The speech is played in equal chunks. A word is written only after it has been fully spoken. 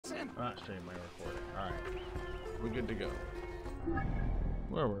Not streaming, my recording. Alright. We're good to go.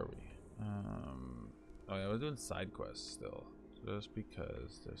 Where were we? Oh yeah, we're doing side quests still. Just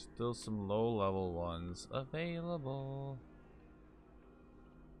because there's still some low level ones available.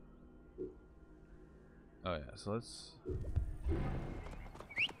 Oh yeah, so let's...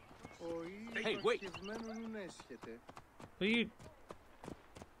 Hey, wait! But you...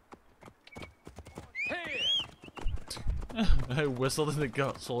 Hey! I whistled and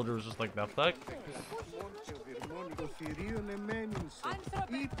the soldier was just like, the fuck?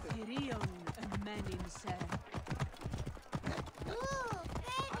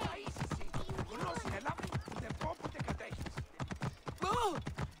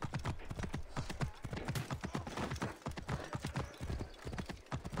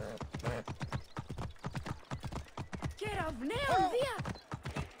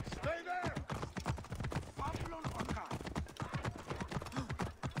 Stay there!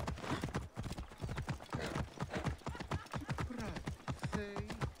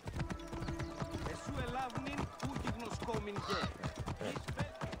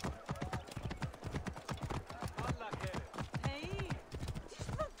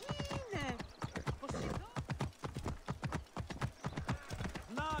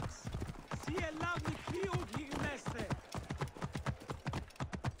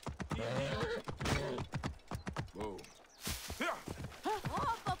 Whoa.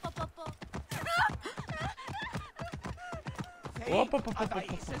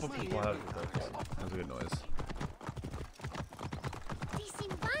 Wow, that was a good noise.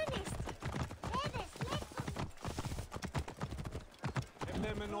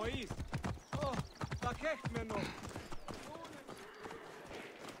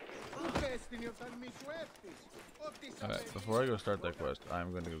 Alright, before I go start that quest,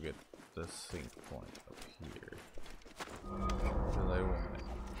 I'm going to go get the sync point up here. Because I want it.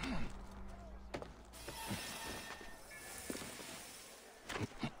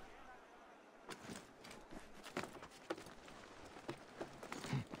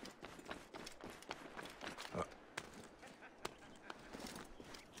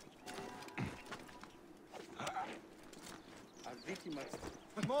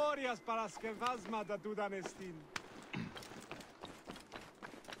 Μόριας παρασκευάσματα τούταν εστίν.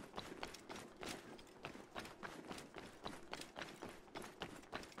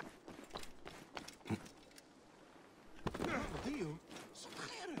 Δύο,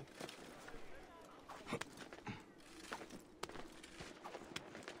 σοχέρε.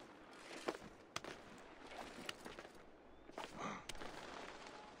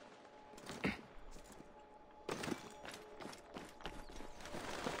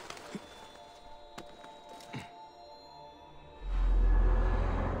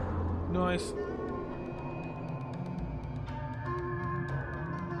 Nice.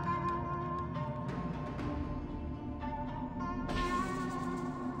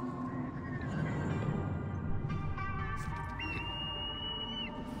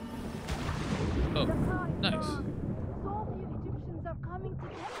 Oh, nice. So few Egyptians are coming to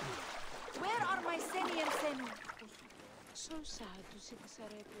get me. Where are my Seni and Seni? So sad to see this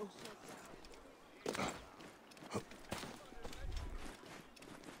Arabia.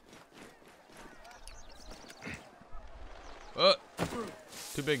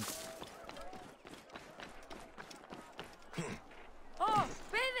 Too big. Oh,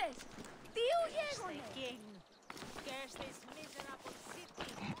 babies! Do you hear me? King. Curse this miserable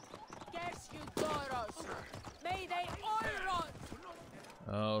city. Curse you, Doros. May they all rot.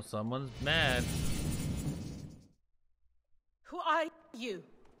 Oh, someone's mad. Who are you?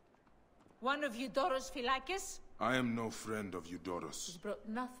 One of Eudoros Philakis? I am no friend of Eudoros. Has brought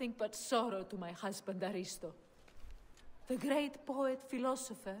nothing but sorrow to my husband Aristo. The great poet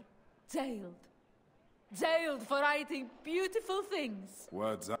philosopher, jailed. Jailed for writing beautiful things.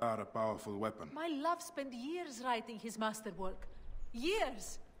 Words are a powerful weapon. My love spent years writing his masterwork.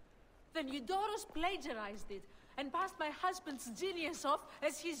 Years! Then Eudoros plagiarized it and passed my husband's genius off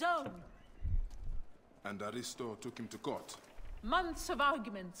as his own. And Aristo took him to court. Months of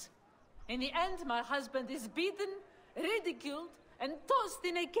arguments. In the end, my husband is beaten, ridiculed, and tossed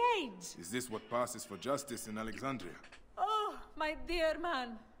in a cage. Is this what passes for justice in Alexandria? Oh, my dear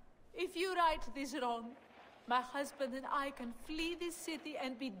man. If you right this wrong, my husband and I can flee this city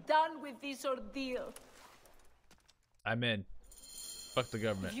and be done with this ordeal. I'm in. Fuck the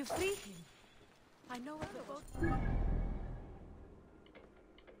government. If you free him, I know what the boat.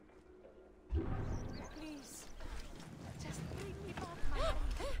 Please, just bring me back my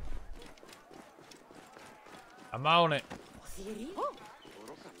I'm on it.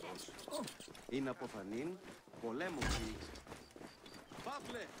 Είναι αποφανήν πολέμου.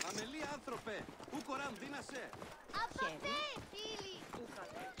 Παύλε, αμελή άνθρωπε, ου κοράμ δίνασε. Απατέ, φίλοι.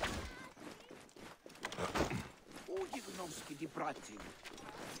 Ού γιγνώσκει την πράτη.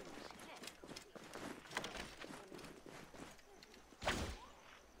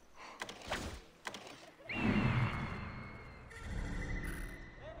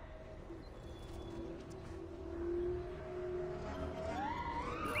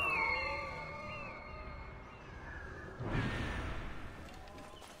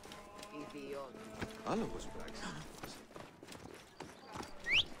 Άλογος πράξη.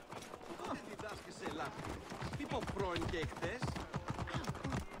 Δεν διδάσκεσαι λάθη. Τι πω πρώην και εχθές.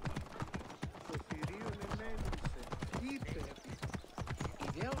 Το θηρίο εμέλησε. Είπε.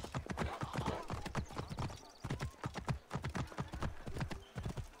 Ιδέως.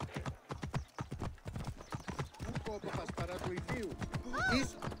 Πού κόπαπας παρά του ιδίου.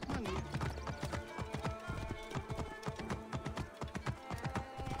 Εις μανί.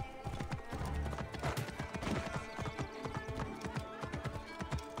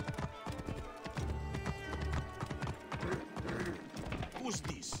 Who's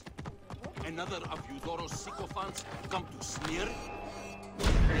this? Another of Eudoros sycophants come to sneer?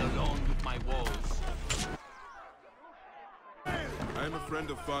 Be alone with my walls. I am a friend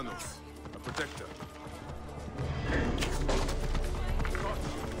of Phanos, a protector.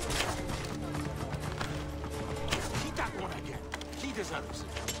 Hit that one again. He deserves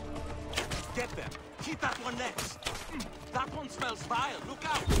it. Get them. Hit that one next. That one smells vile. Look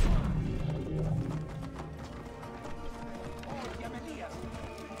out.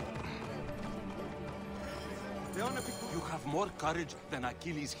 You have more courage than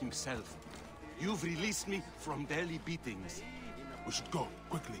Achilles himself. You've released me from daily beatings. We should go,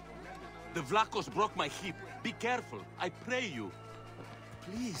 quickly. The Vlachos broke my hip. Be careful, I pray you.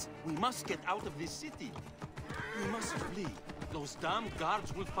 Please, we must get out of this city. We must flee. Those damn guards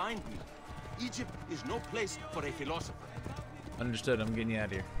will find me. Egypt is no place for a philosopher. Understood. I'm getting you out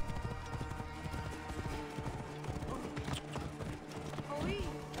of here.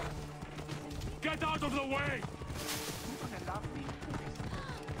 Get out of the way!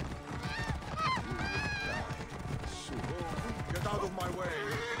 Get out of my way!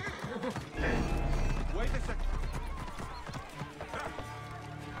 Wait a second.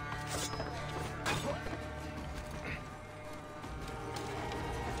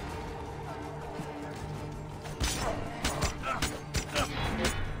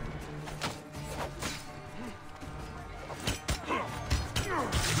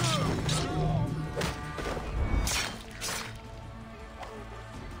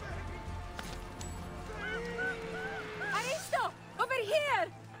 Aristo! Over here!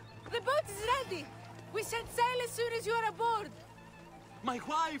 The boat is ready! We set sail as soon as you are aboard! My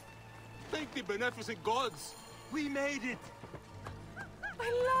wife! Thank the beneficent gods! We made it!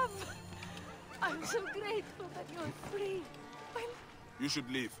 My love! I'm so grateful that you're free. My... You should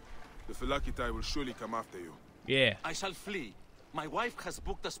leave. The Phylakitai will surely come after you. Yeah. I shall flee. My wife has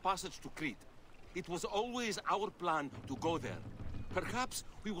booked us passage to Crete. It was always our plan to go there. Perhaps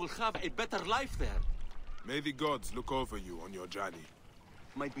we will have a better life there. May the gods look over you on your journey.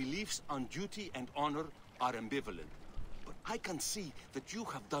 My beliefs on duty and honor are ambivalent. But I can see that you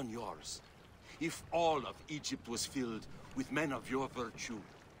have done yours. If all of Egypt was filled with men of your virtue,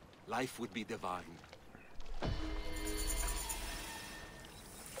 life would be divine.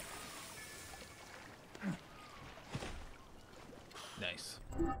 Nice.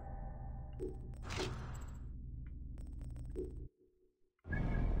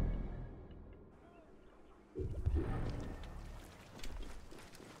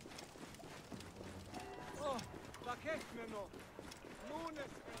 Τα κέκμενο.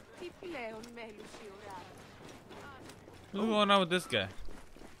 Μούνες. Τι πλέον μέλους η ώρα. What's going on with this guy?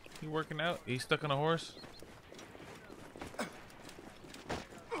 He working out? He's stuck on a horse?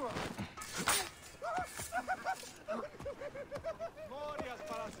 Μόριας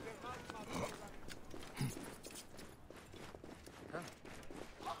παρασκευάσματα.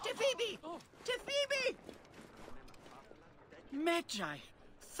 Phoebe! To Phoebe! Magi,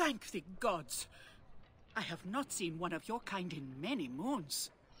 thank the gods. I have not seen one of your kind in many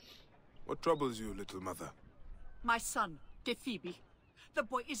moons. What troubles you, little mother? My son, Phoebe. The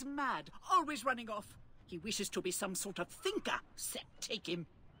boy is mad, always running off. He wishes to be some sort of thinker. Set, take him.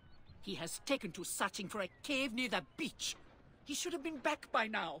 He has taken to searching for a cave near the beach. He should have been back by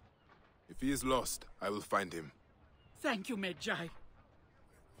now. If he is lost, I will find him. Thank you, Magi.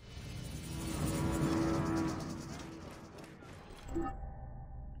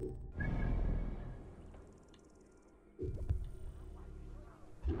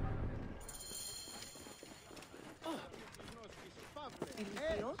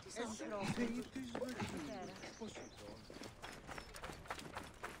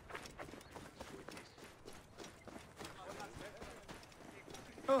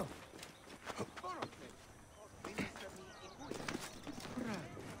 Oh,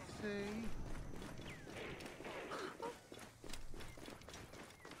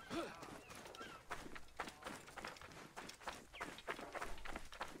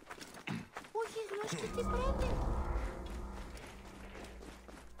 Όχι γλώσσα τι πρέπει.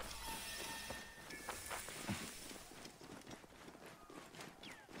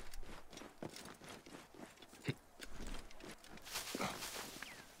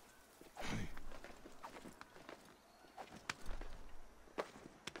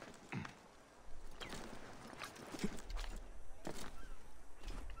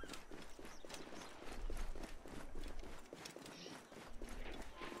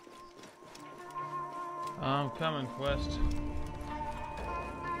 I'm coming, Quest.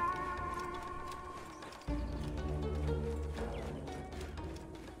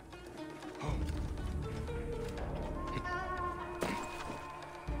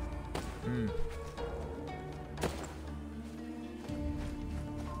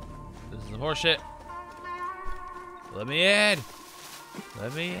 This is horseshit. Let me in.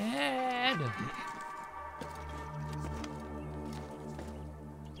 Let me in.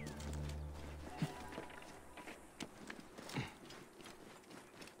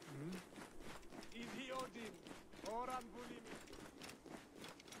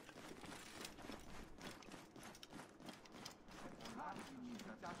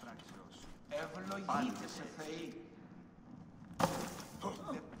 Ευλογήθησε Θεή.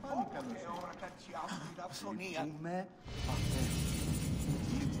 Δεν πάνε καλώς. Ωρακατσιά μου την αυθονία.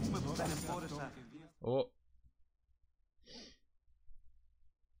 Λυπούμε που δεν εμπόρεσα. Oh.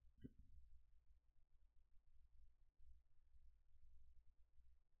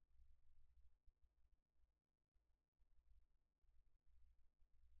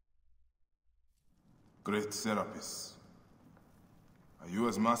 Great Serapis, are you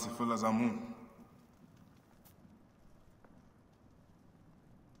as merciful as Amun?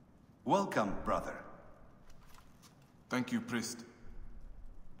 Welcome, brother. Thank you, priest.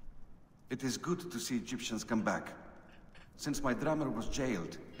 It is good to see Egyptians come back. Since my drummer was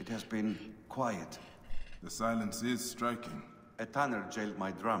jailed, it has been quiet. The silence is striking. A tanner jailed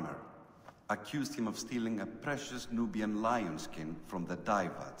my drummer, accused him of stealing a precious Nubian lion skin from the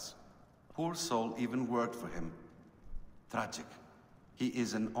Daivads. Poor soul even worked for him. Tragic. He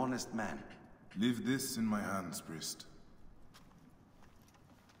is an honest man. Leave this in my hands, priest.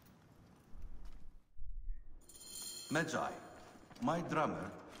 Medjai, my drummer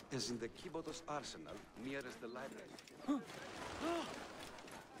is in the Kibotos arsenal nearest the library.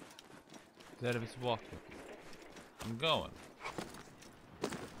 That if it's walking. I'm going.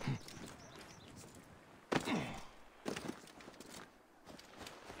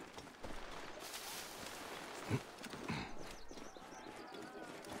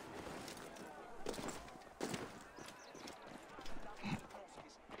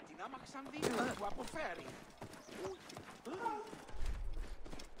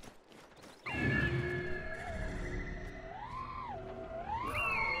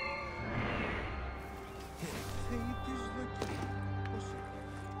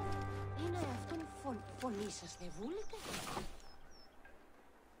 Είναι αυτόν φωνή σας δεν βούλετε.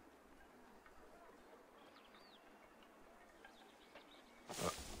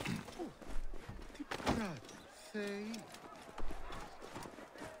 τι πράττει, Θεή.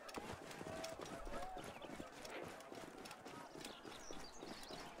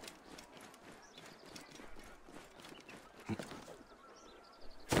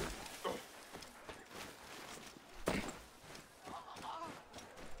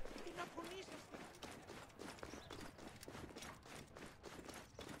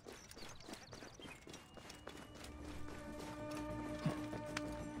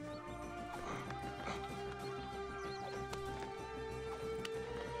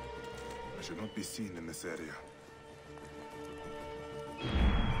 I should not be seen in this area.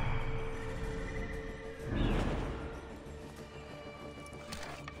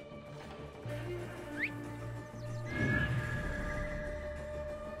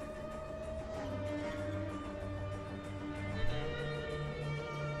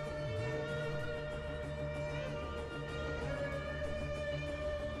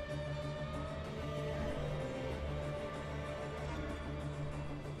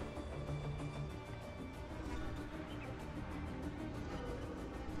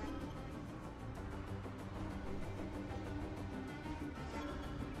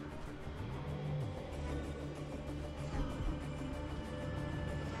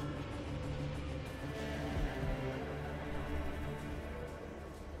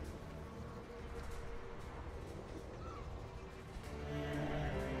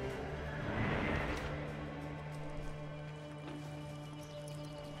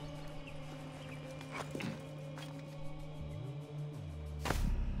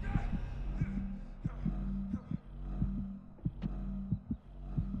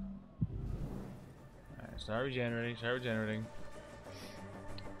 Start regenerating. Start regenerating.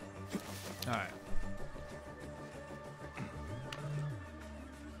 All right.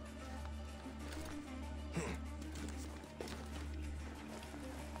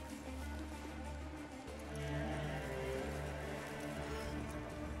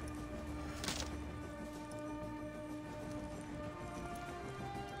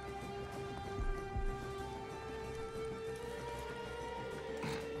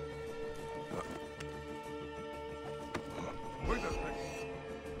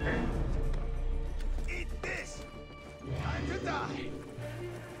 Eat this! Time to die!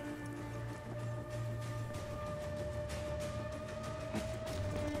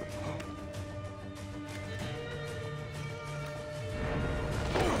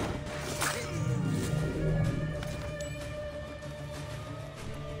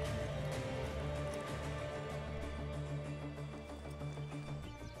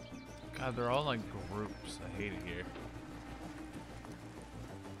 God, they're all like groups. I hate it here.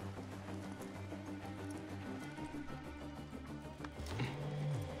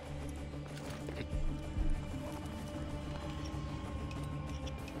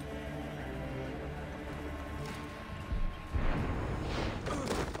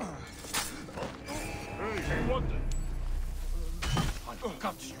 Hey, what the? I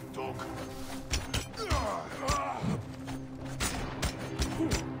got you, dog.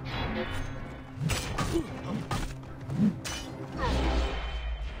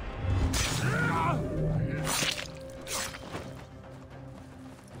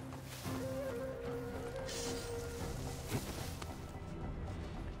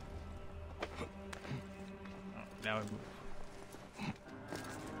 Now I move.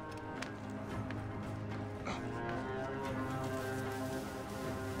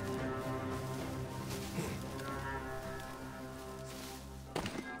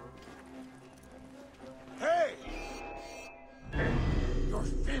 Hey! You're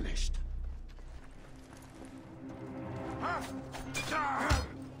finished.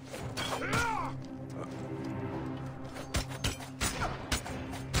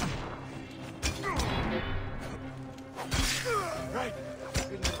 Right.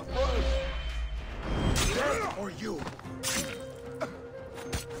 Death or you.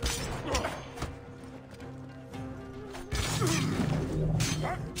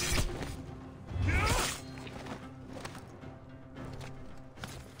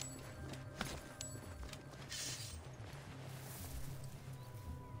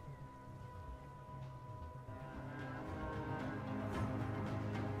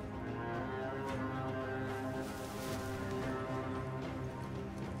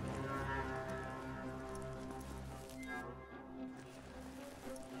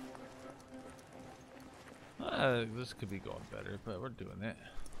 This could be going better, but we're doing it.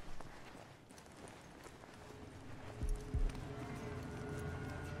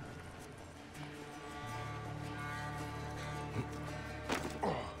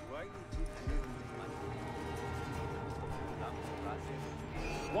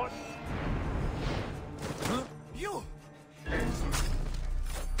 What? Huh? You!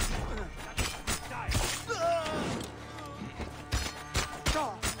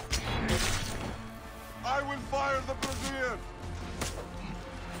 I will fire the Brazilian!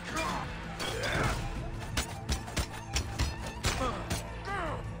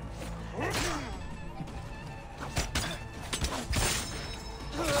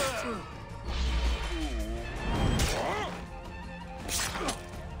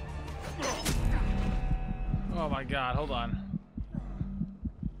 Oh my God, hold on.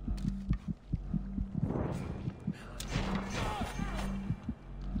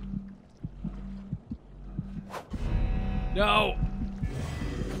 No!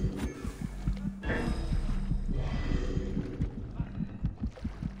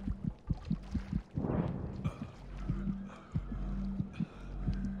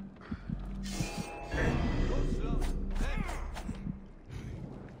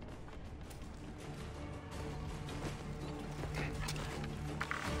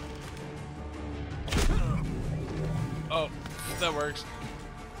 Oh, that works.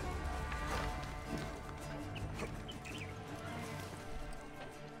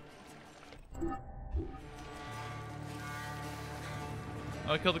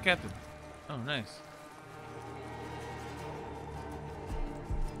 Oh, I killed the captain. Oh, nice.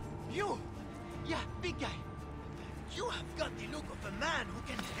 You! Yeah, big guy. You have got the look of a man who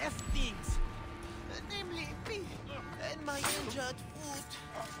can heft things. Namely, me and my injured foot.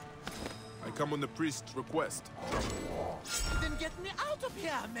 I come on the priest's request. Then get me out of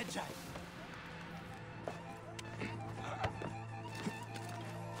here, Medjay.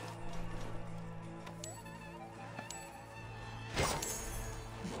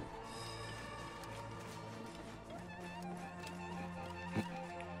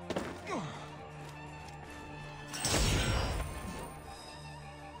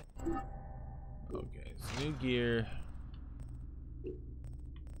 gear.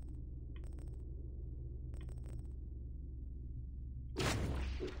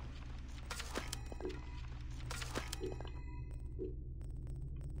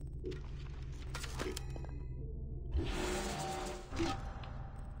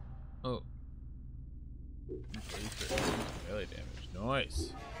 Oh. Melee damage.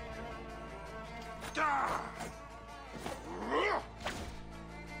 Nice.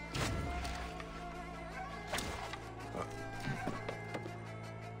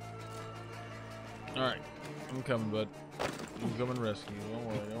 Alright. I'm coming, bud. I'm coming to rescue you. Don't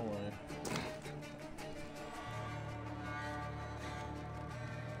worry, don't worry.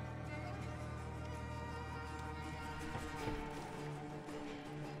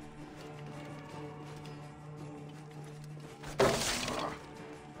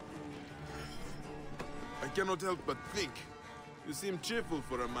 I cannot help but think. You seem cheerful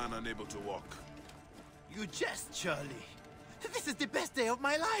for a man unable to walk. You jest, Charlie. This is the best day of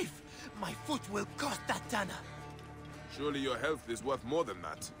my life. My foot will cost that Tana. Surely your health is worth more than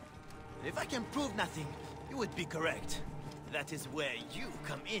that. If I can prove nothing, you would be correct. That is where you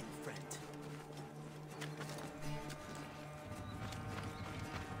come in, friend.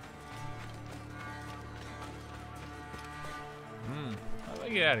 How do I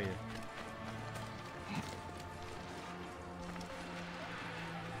get out of here?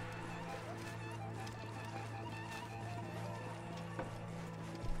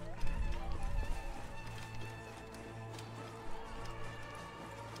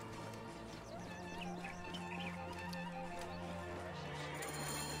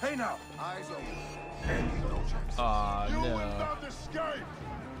 Hey now! Eyes open. Aw, You no. will not escape!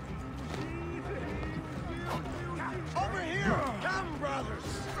 Over here! Come, brothers!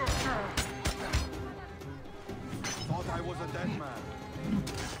 Thought I was a dead man.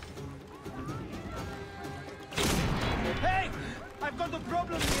 Hey! I've got a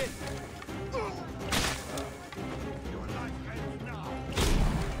problem here! Your life ends now!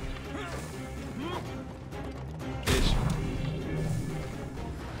 Bitch.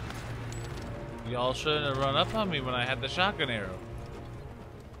 Y'all shouldn't have run up on me when I had the shotgun arrow.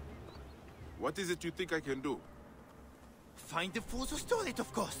 What is it you think I can do? Find the fools who stole it,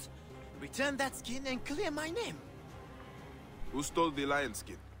 of course. Return that skin and clear my name. Who stole the lion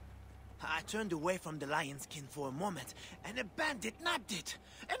skin? I turned away from the lion skin for a moment, and a bandit nabbed it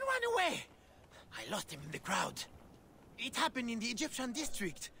and ran away. I lost him in the crowd. It happened in the Egyptian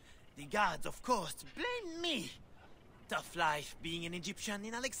district. The guards, of course, blame me. Tough life being an Egyptian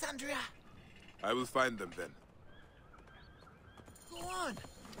in Alexandria. I will find them then. Go on,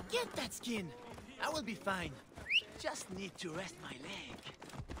 get that skin. I will be fine. Just need to rest my leg.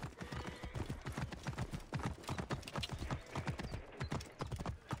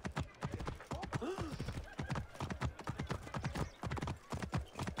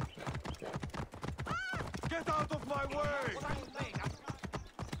 Get out of my way!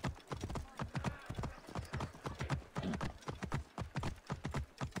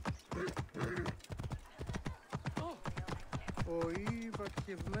 Οή,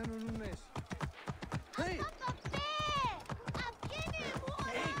 βατχευμένο νουνές. Hey!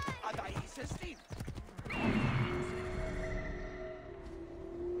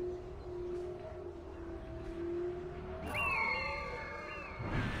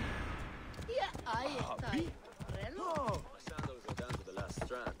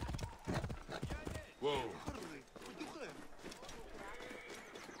 Whoa.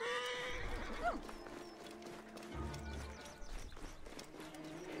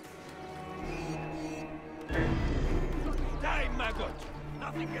 Die, maggot!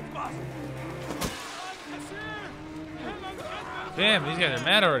 Nothing gets past! Damn, these guys are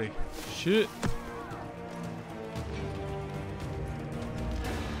mad already. Shit.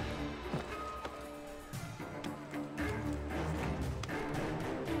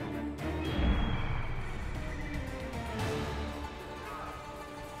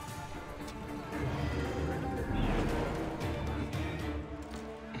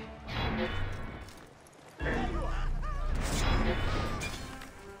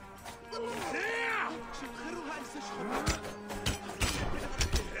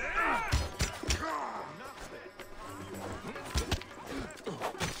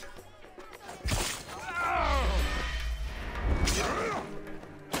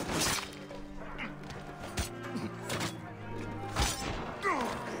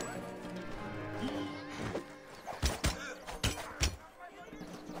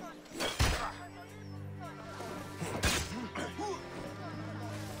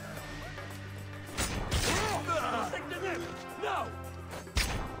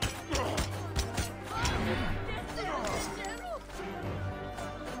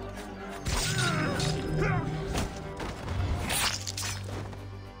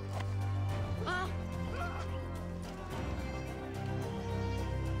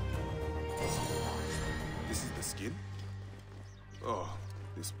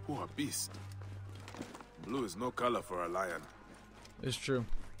 Poor beast. Blue is no color for a lion. It's true.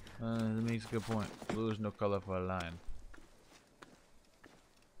 That makes a good point. Blue is no color for a lion.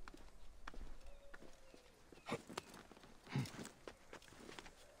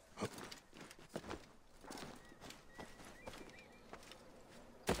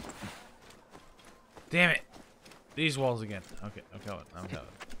 Damn it! These walls again. Okay, I'm coming. I'm coming.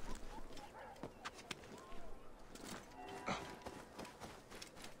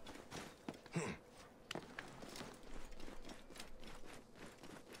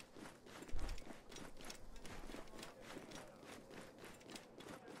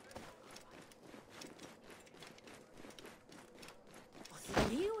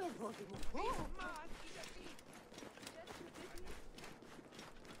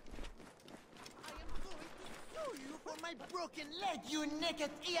 Broken leg, you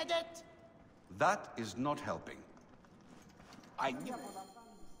naked idiot! That is not helping. I knew.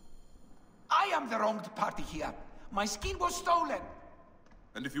 I am the wronged party here. My skin was stolen.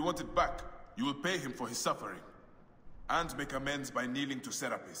 And if you want it back, you will pay him for his suffering. And make amends by kneeling to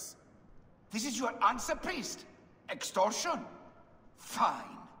Serapis. This is your answer, priest? Extortion?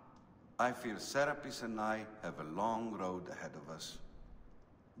 Fine. I fear Serapis and I have a long road ahead of us.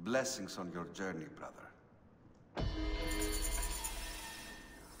 Blessings on your journey, brother.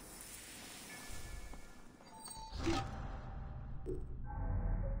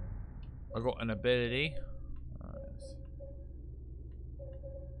 I got an ability.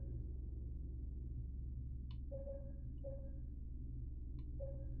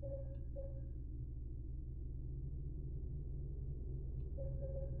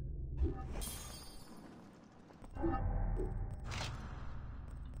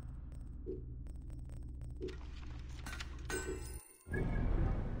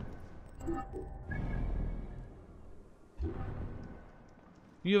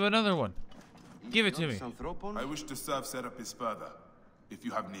 You have another one. Give it to me. I wish to serve Serapis further, if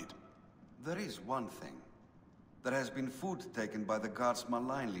you have need. There is one thing. There has been food taken by the guards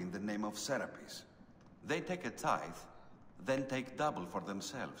malignly in the name of Serapis. They take a tithe, then take double for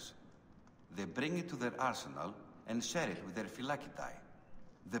themselves. They bring it to their arsenal and share it with their phylakitai.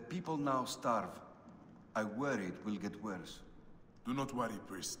 The people now starve. I worry it will get worse. Do not worry,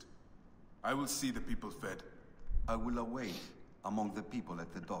 priest. I will see the people fed. I will await among the people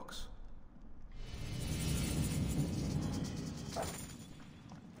at the docks.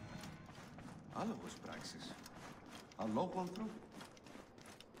 Άλογος πράξεις. Αλόγου ανθρώπου.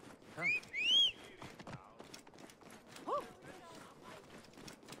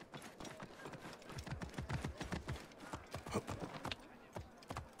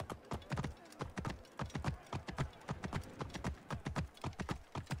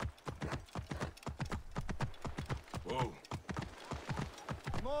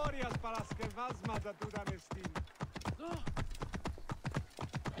 Μόριας παρασκευάσματα του ήταν στην.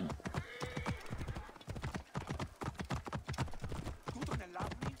 Τούτον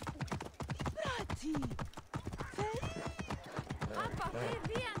ελάβει. Μπράτσι! Απα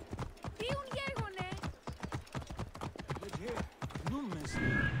παιδεία! Τίουν γέγονε! Νούμες.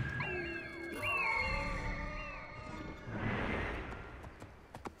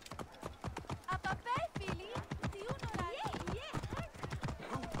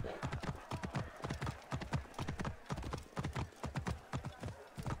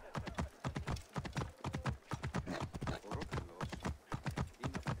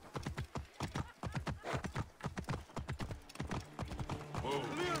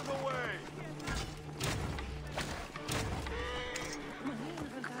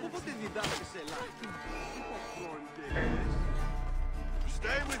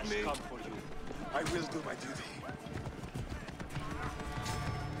 Stay with me. Come for you. I will do my duty.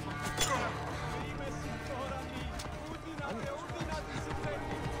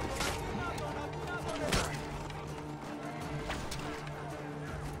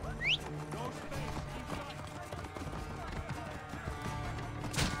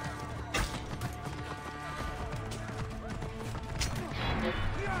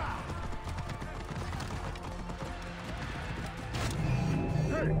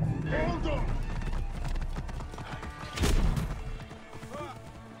 Hold on!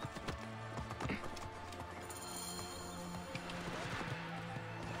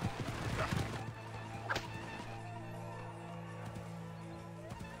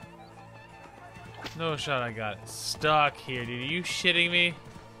 No shot, I got stuck here, dude. Are you shitting me?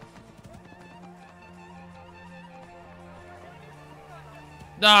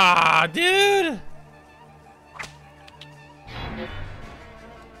 Ah, dude!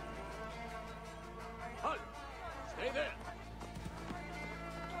 Stay there.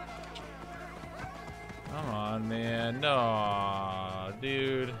 on, man. No,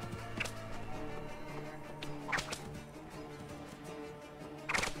 dude.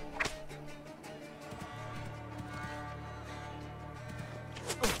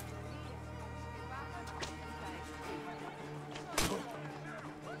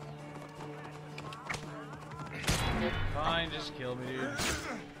 Fine, just kill me, dude.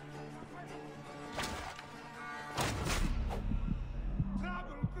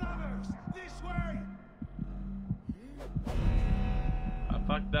 I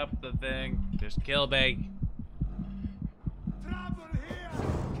fucked up the thing. Just kill me. Trouble here!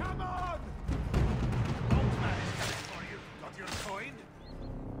 Come on! Old man is coming for you. Got your coin?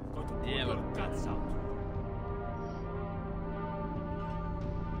 Got to pull Yeah, your but guts out.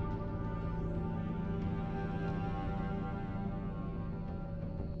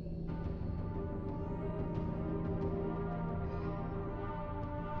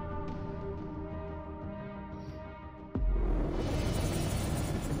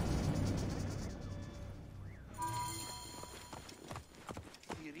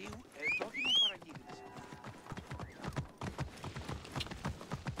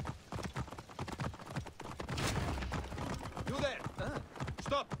 You there!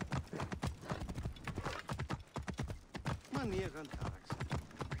 Stop!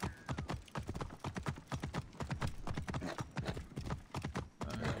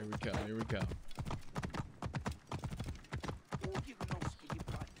 Alright, here we come, here we come.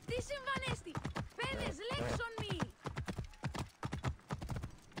 Τι συμβανέστη! Πέδες, λέξον μη!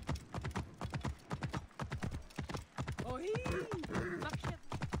 Όχι!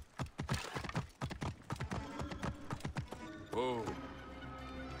 Oh.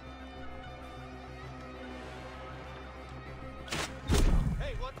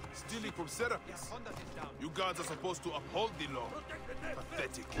 Hey, what? Stealing from Serapis. You guards are supposed to uphold the law.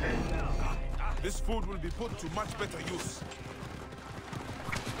 Pathetic. This food will be put to much better use.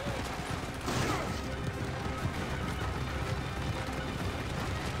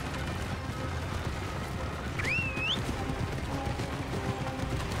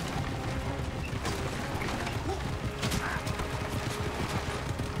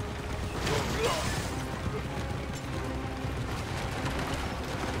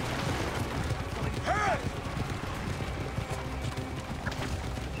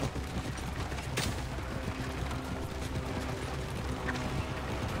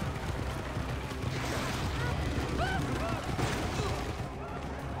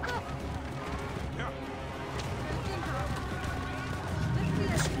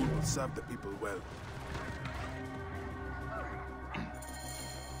 This food will serve the people well.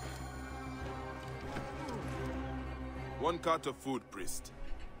 One cart of food, priest,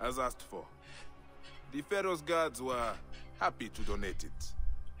 as asked for. The Pharaoh's guards were happy to donate it.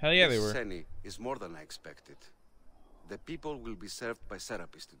 Hell yeah, they This were. Seni is more than I expected. The people will be served by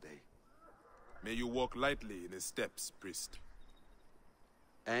Serapis today. May you walk lightly in his steps, priest.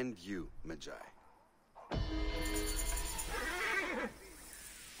 And you, Magi.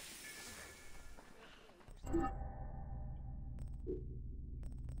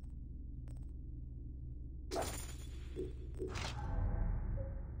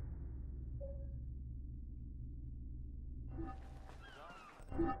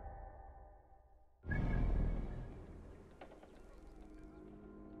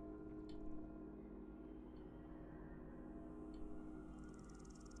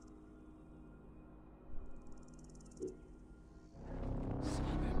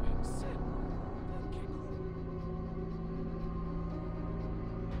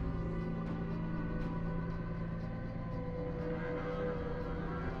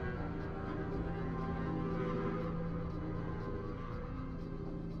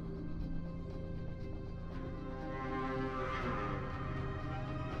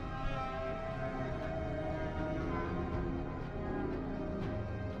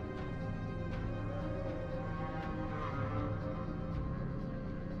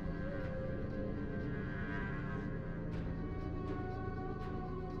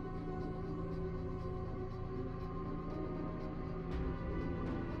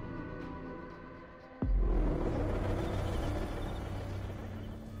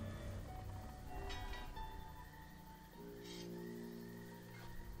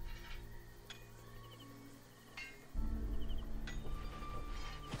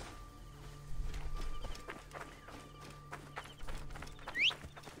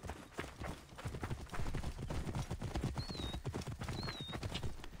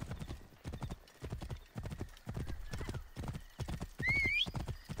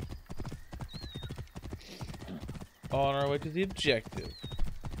 On our way to the objective.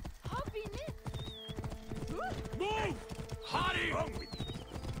 Hop in it!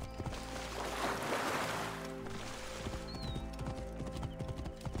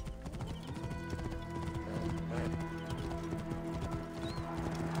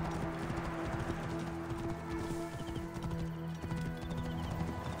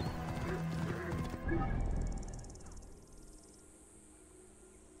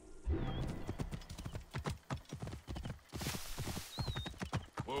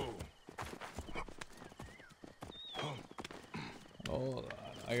 Hold on,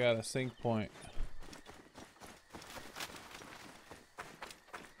 I got a sync point.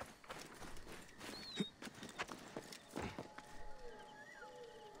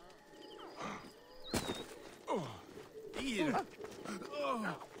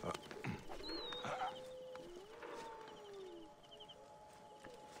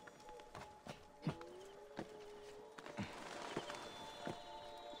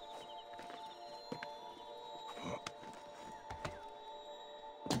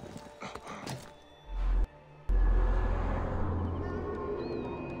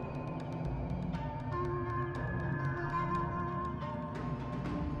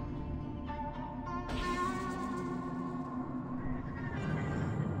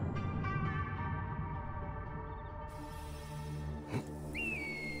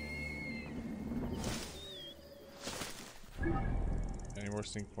 Any more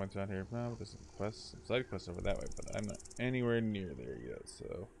sync points out here? No, there's some quests, some side quests over that way, but I'm not anywhere near there yet,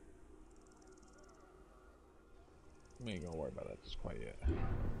 so we ain't gonna worry about that just quite yet.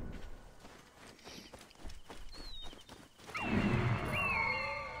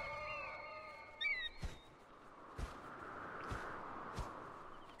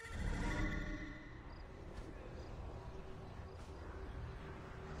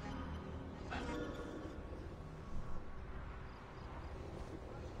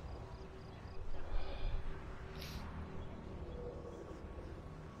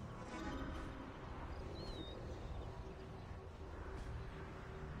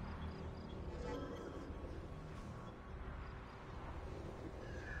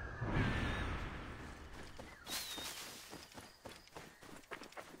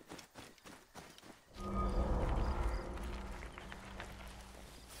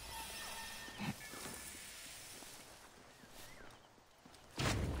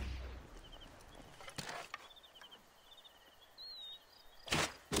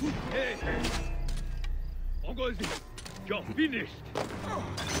 Hey! Ogolzi, you're finished!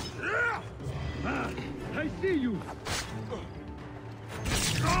 Ah, I see you!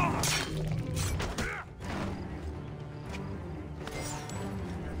 I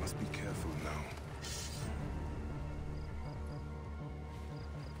must be careful now.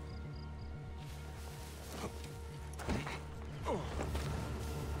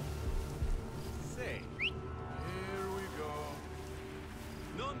 Say, here we go.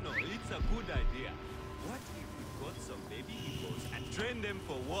 No, it's a good idea. What if we got some baby eagles and train them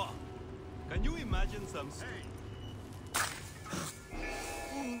for war? Can you imagine some...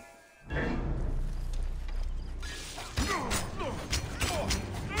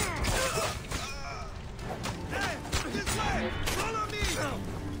 Hey, this way! Follow me!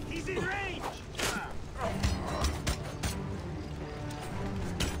 He's in range!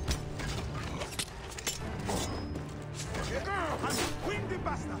 Win the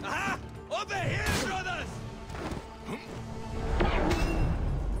bastard! Aha! Over here, brothers!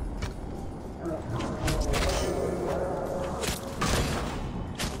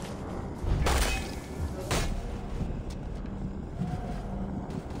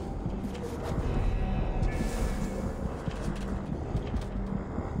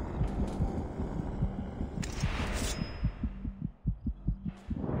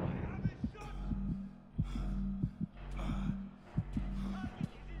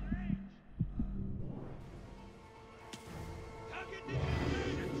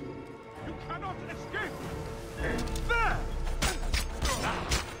 You cannot escape! There!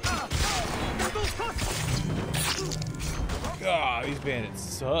 Double cut! God, these bandits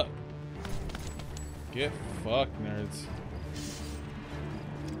suck. Get fucked, nerds.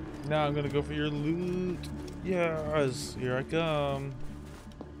 Now I'm gonna go for your loot. Yes, here I come.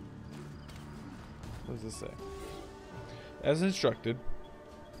 What does this say? As instructed,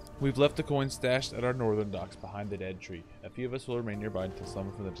 we've left the coin stashed at our northern docks behind the dead tree. A few of us will remain nearby until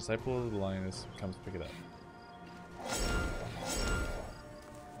someone from the Disciple of the Lioness comes to pick it up.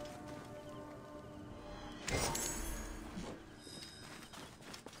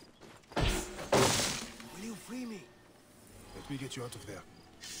 Will you free me? Let me get you out of there.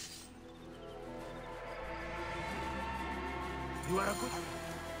 You are a good...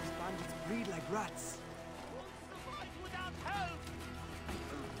 These bandits breed like rats. Without help!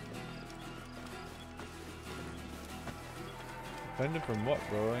 Defended from what,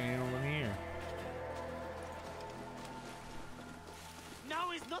 bro? I ain't over here.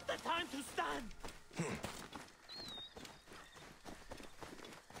 Now is not the time to stand.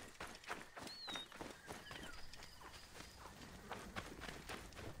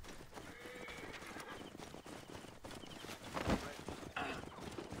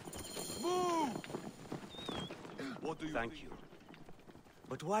 Thank you.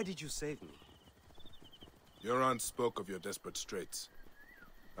 But why did you save me? Your aunt spoke of your desperate straits.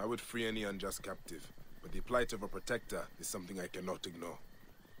 I would free any unjust captive, but the plight of a protector is something I cannot ignore.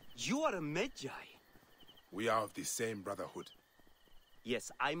 You are a Medjay. We are of the same brotherhood.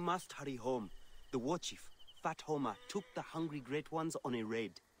 Yes, I must hurry home. The war chief, Fat Homer, took the hungry great ones on a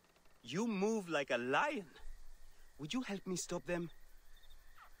raid. You move like a lion. Would you help me stop them?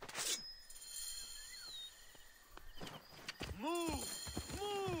 Move!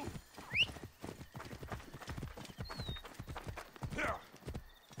 Move!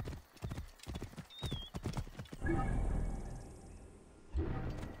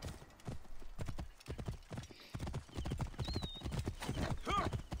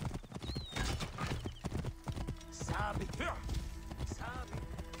 Sabi.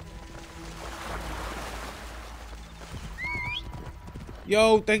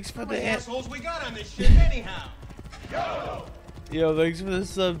 Yo, thanks for How many the assholes we got on this ship anyhow? Yo, thanks for the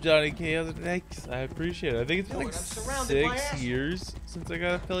sub, Johnny K. Thanks, I appreciate it. I think it's been like surrounded by 6 years since I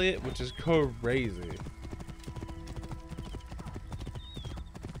got affiliate, which is crazy.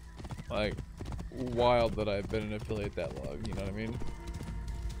 Like, wild that I've been an affiliate that long. You know what I mean?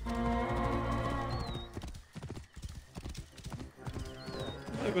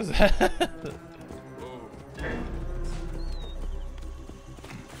 What was that?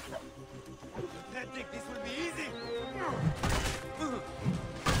 This will be easy.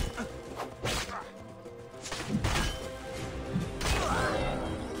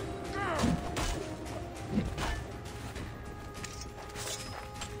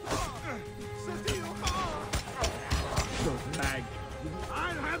 Mag.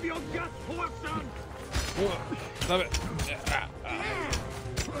 I'll have your guts, Watson! Stop it.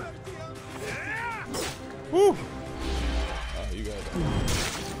 Woo! Oh, you got it.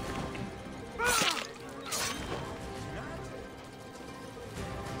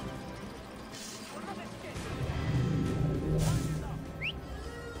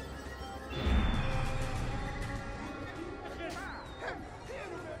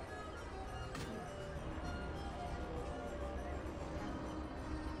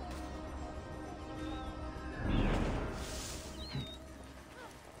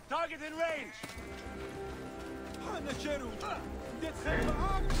 Target in range.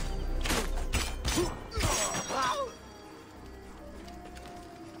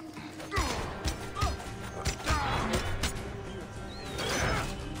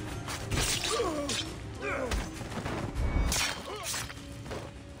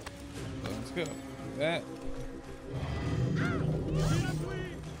 Let's go. That.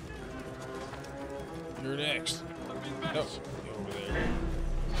 You're next. No, you're over there.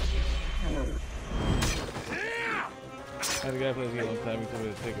 I had a guy play this game a long time. He told me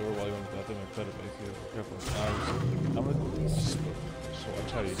to take over while he went to the bathroom. I fed up. I'm gonna just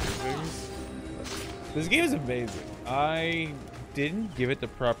watch how you do things. This game is amazing. I didn't give it the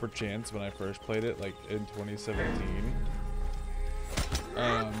proper chance when I first played it, like in 2017.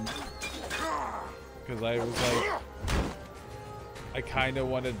 Because I was like, I kind of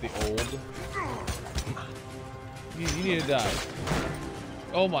wanted the old. You need to die.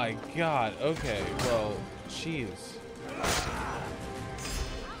 Oh my god. Okay. Well, jeez.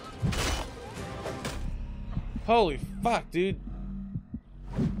 Holy fuck, dude.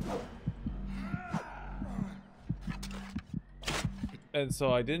 And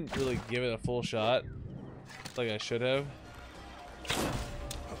so I didn't really give it a full shot like I should have.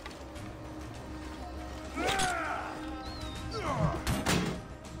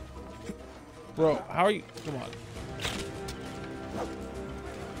 Bro, how are you? Come on.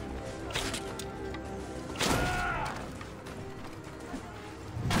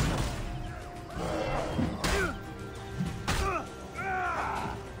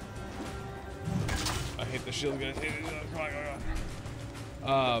 I hit the shield guys. Come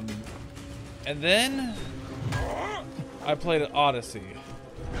on. And then I played an Odyssey.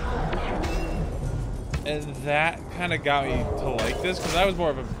 And that kind of got me to like this because I was more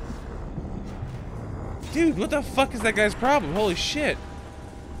of a... Dude, what the fuck is that guy's problem? Holy shit.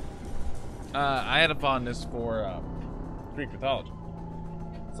 I had a fondness for Greek mythology.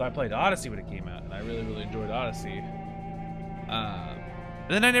 So I played Odyssey when it came out, and I really, really enjoyed Odyssey.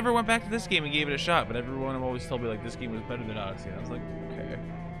 And then I never went back to this game and gave it a shot, but everyone always told me like this game was better than Odyssey, and I was like, okay.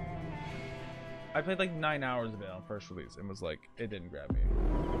 I played like 9 hours of it on first release and was like, it didn't grab me.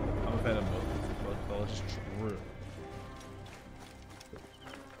 I'm a fan of both mythology is true.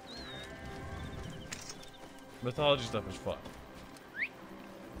 Mythology stuff is fun.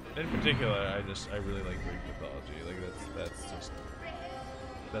 In particular, I really like Greek mythology. Like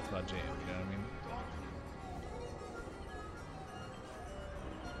that's my jam. You know what I mean?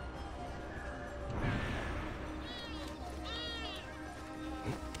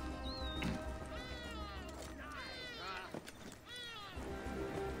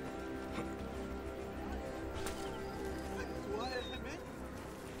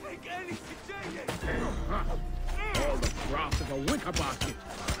 All the craft of a wicker basket.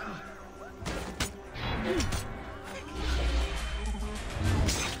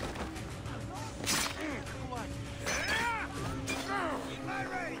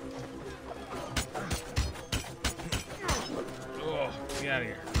 Oh, get out of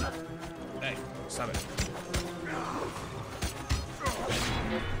here. Hey, stop it.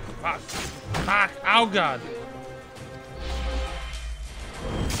 Fuck. Fuck. Oh, God.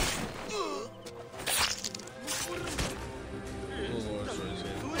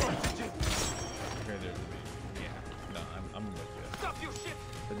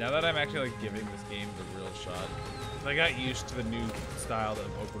 Now that I'm actually like giving this game the real shot, I got used to the new style of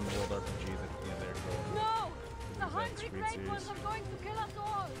open world RPG that they're going. No! The hungry great ones are going to kill us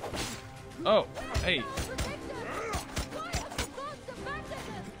all! Oh, hey.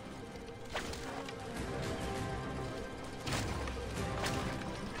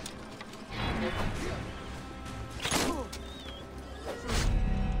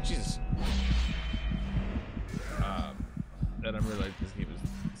 Jesus. And I'm really like this game is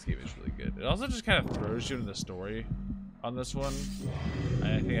really good. It also just kind of throws you into the story on this one.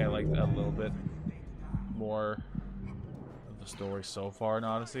 I think I like a little bit more of the story so far in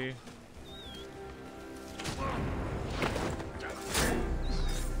Odyssey.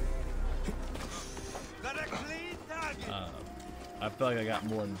 I feel like I got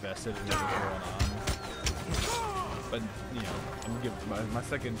more invested in what was going on. But you know, I'm giving my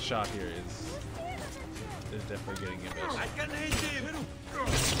second shot here is definitely getting invested. I can hit him.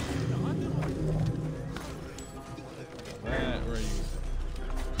 Where are you?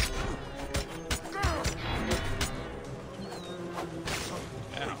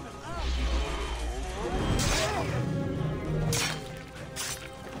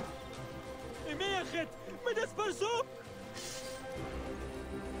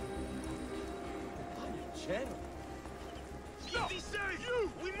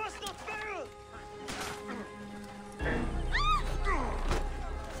 You! We must not fail!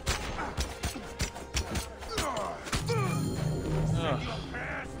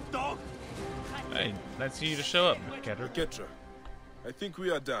 Hey, nice to see you to show up, Ketra. Ketra, I think we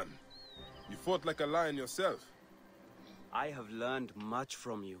are done. You fought like a lion yourself. I have learned much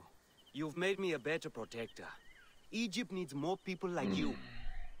from you. You've made me a better protector. Egypt needs more people like you.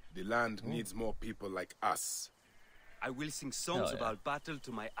 The land needs more people like us. I will sing songs about battle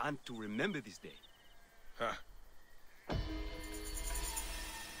to my aunt to remember this day. Huh.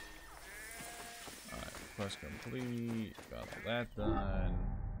 Alright, quest complete. Got all that done.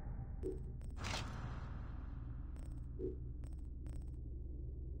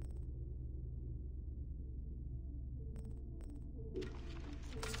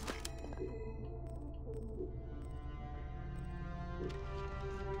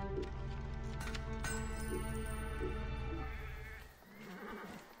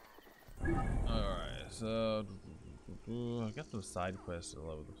 Alright, so I got some side quests all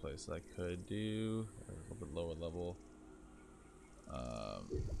over the place that I could do. A little bit lower level.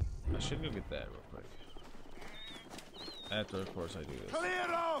 I should go get that real quick. After, of course, I do this.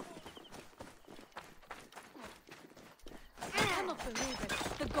 Clear off! I cannot believe it.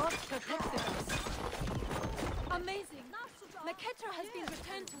 The gods protected us. Amazing. Ketra has been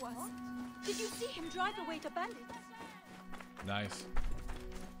returned to us. Did you see him drive away the bandits? Nice.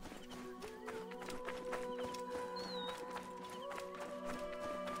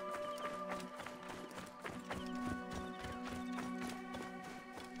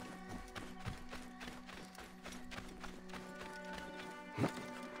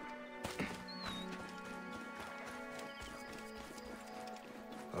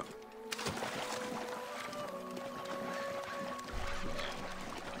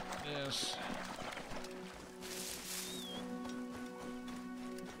 Yes.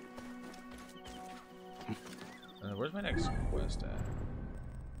 Where's my next quest at?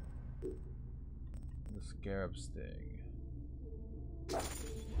 The Scarab Sting.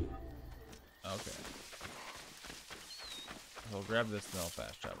 Okay. We'll grab this and then I'll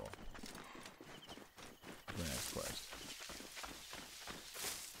fast travel. The next quest.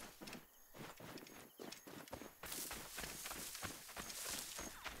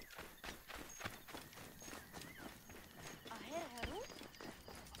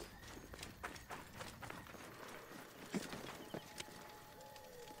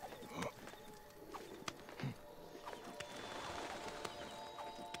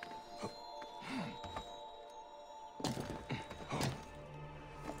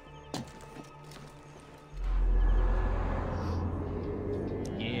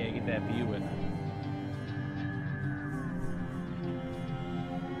 That view in.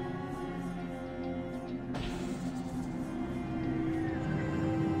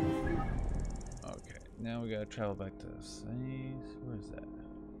 Okay, now we gotta travel back to the same. Where is that?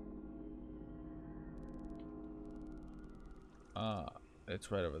 Ah,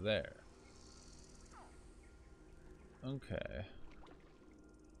 it's right over there. Okay.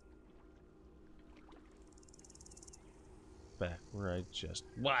 Back where I just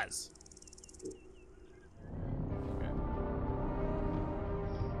was. Okay.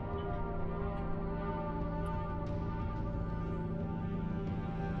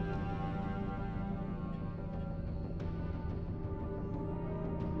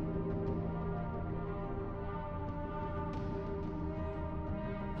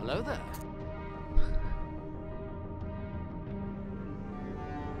 Hello there.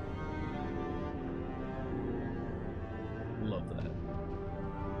 Love that.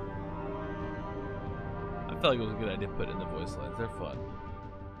 I felt like it was a good idea to put in the voice lines. They're fun.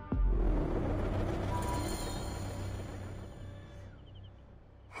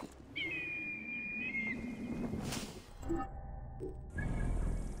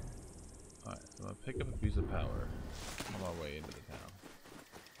 Alright, so I'm gonna pick up a piece of power on my way into the town.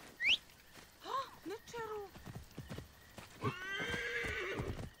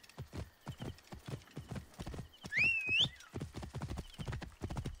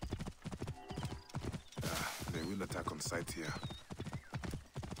 They will attack on sight here.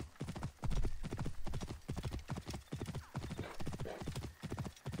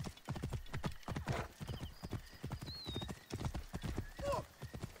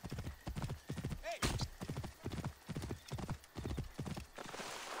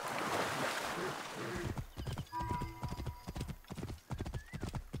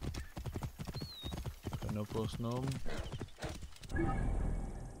 No post gnome.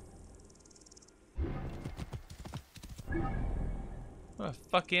 Where the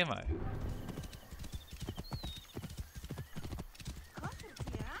fuck am I?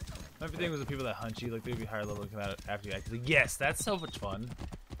 Everything was the people that hunt you, like they'd be higher level and come out after you activate. Yes, that's so much fun.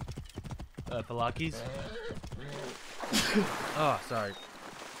 Falakis. Oh, sorry.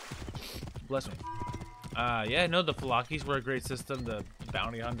 Bless me. Yeah, no, the Falakis were a great system. The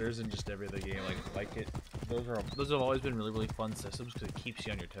bounty hunters and just every other game like it. Those have always been really fun systems because it keeps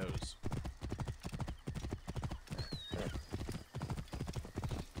you on your toes.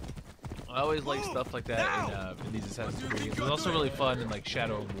 I always like stuff like that in these Assassin's Creed games. It was also really fun in like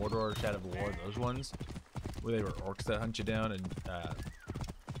Shadow of Mordor, Shadow of War, those ones where they were orcs that hunt you down, and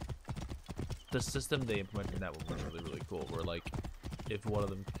the system they implemented in that one was really cool. Where like if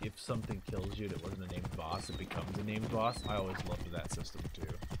something kills you that wasn't a named boss, it becomes a named boss. I always loved that system too.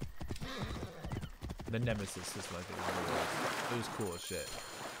 The Nemesis system, I think, it was cool as shit.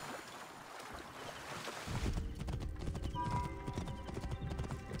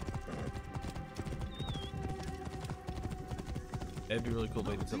 It'd be really cool if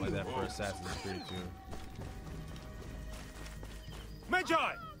they did something like that for Assassin's Creed too.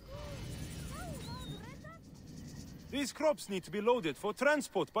 Magi! These crops need to be loaded for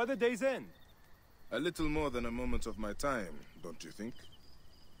transport by the day's end. A little more than a moment of my time, don't you think?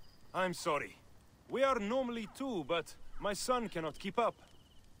 I'm sorry. We are normally two, but my son cannot keep up.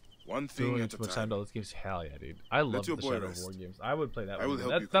 One thing at a time. time. Those games, hell yeah, dude! I love the Shadow of War games. I would play that one.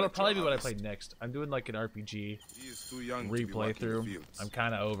 That'll probably be what I play next. I'm doing like an RPG replay through. I'm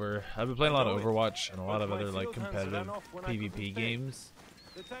kind of over. I've been playing a lot of Overwatch and a lot of other like competitive PvP games.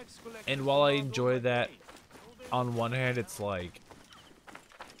 And while I enjoy that, on one hand, it's like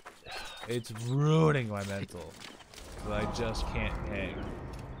it's ruining my mental. But I just can't hang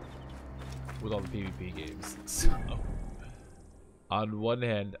with all the PvP games. So on one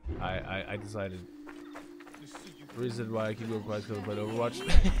hand, I decided the reason why I keep going quiet is because I played Overwatch.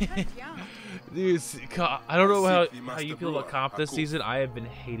 Dude, I don't know how you feel about comp this season. I have been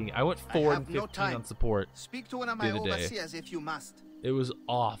hating it. I went 4-15 on support Speak to one of my overseers if you must. It was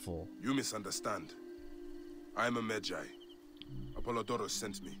awful. You misunderstand. I am a Magi, a Apollodorus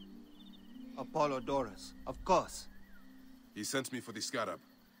sent me. Apollodorus, of course. He sent me for the scarab,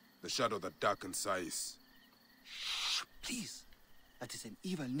 the shadow that darkens Sais. Please. That is an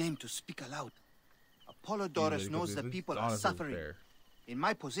evil name to speak aloud. Apollodorus knows the people are suffering. In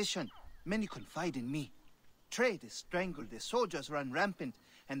my position, many confide in me. Trade is strangled, the soldiers run rampant,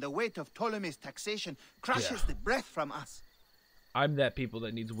 and the weight of Ptolemy's taxation crushes the breath from us. I'm that people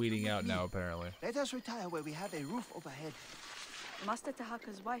that needs weeding out now, apparently. Let us retire where we have a roof overhead. Master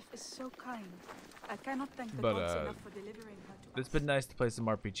Tahaka's wife is so kind. I cannot thank the But, gods enough for delivering her to us. It's been nice to play some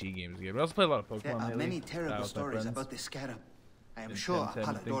RPG games again. We also play a lot of Pokemon There are lately, many terrible with my stories friends. about the scarab. I am And sure 10,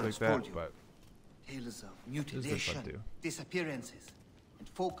 things Apollodorus like told that, you. but Tales of it was good fun mutilation, too. disappearances, and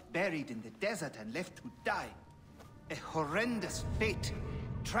folk buried in the desert and left to die. A horrendous fate.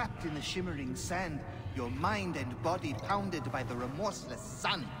 Trapped in the shimmering sand, your mind and body pounded by the remorseless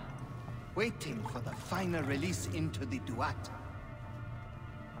sun. Waiting for the final release into the Duat.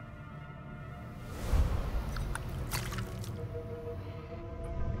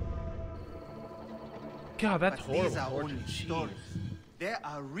 God, that's But horrible. these are torture. only Jeez. stories. There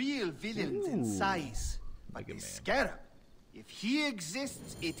are real villains in Ooh. Sais. But Like a the man. scarab, if he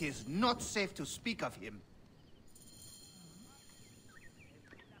exists, it is not safe to speak of him.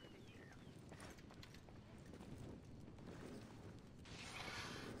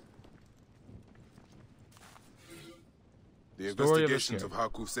 The Story of a investigations of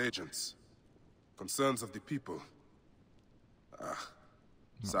scarab. Harkuf's agents. Concerns of the people.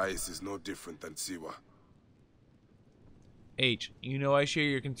 Sais is no different than Siwa. H, you know I share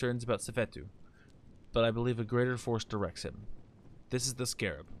your concerns about Sefetu, but I believe a greater force directs him. This is the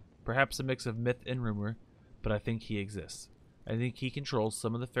Scarab. Perhaps a mix of myth and rumor, but I think he exists. I think he controls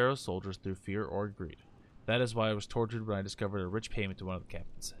some of the Pharaoh's soldiers through fear or greed. That is why I was tortured when I discovered a rich payment to one of the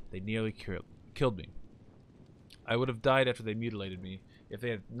captains. They nearly killed me. I would have died after they mutilated me if they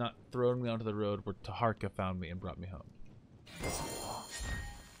had not thrown me onto the road where Taharka found me and brought me home.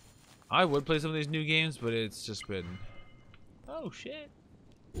 I would play some of these new games, but it's just been... Oh, shit.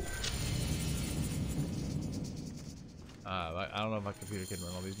 I don't know if my computer can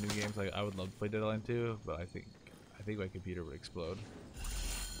run all these new games. Like, I would love to play Dead Island 2, but I think my computer would explode.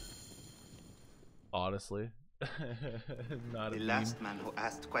 Honestly. Not The a last meme. man who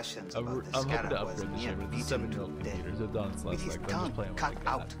asked questions I'm about the hoping scarab to was upgrade this near year, but it's a beaten 7-year-old to death. computer, so done it's With less his like I'm just tongue playing cut like that.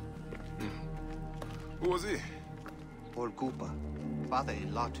 out. Who was he? Paul Cooper,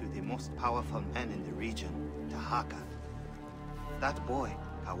 father-in-law to the most powerful man in the region, Tahaka. That boy,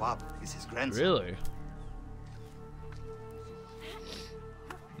 Kawab, is his grandson. Really?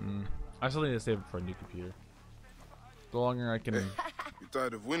 I still need to save it for a new computer. The longer I can You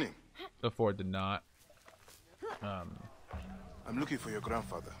tired of winning? afford to not. I'm looking for your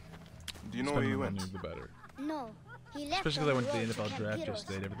grandfather. Do you know spend where he my went? money, the better. No, he left. Especially because I went to the NFL draft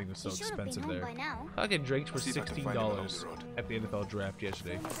yesterday and everything was so He should have been expensive home there. by now. I get drinks for See if I can find him along $16 the road. at the NFL draft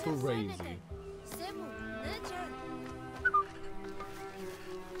yesterday. Crazy.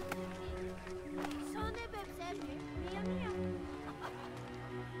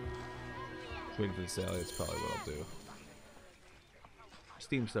 Just waiting for the sale. That's probably what I'll do.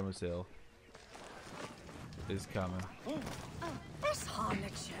 Steam summer sale is coming.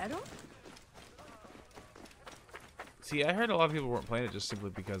 See, I heard a lot of people weren't playing it just simply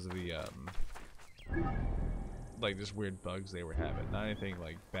because of the like just weird bugs they were having. Not anything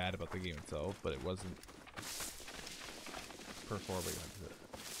like bad about the game itself, but it wasn't performing like it.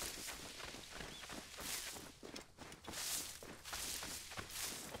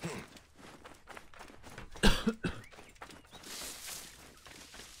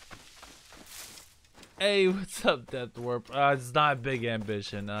 Hey, what's up, Death Warp? It's not a big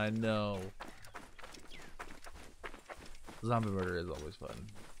ambition, I know. Zombie murder is always fun.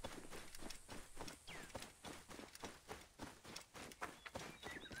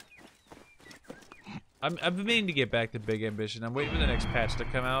 I've been meaning to get back to Big Ambition. I'm waiting for the next patch to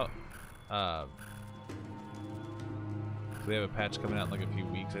come out. They have a patch coming out in like a few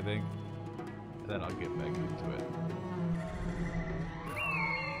weeks, I think. And then I'll get back into it.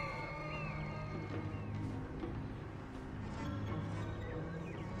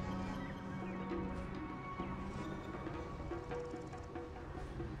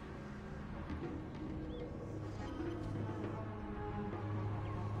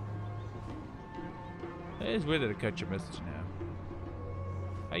 It is weird that it cut your message now.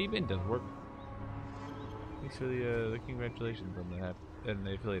 How you been, Deathwarp? Thanks for the congratulations on the and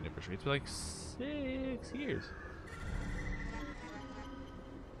the affiliate anniversary. It's been like 6 years.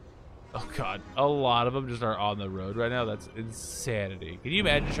 Oh god, a lot of them just are on the road right now. That's insanity. Can you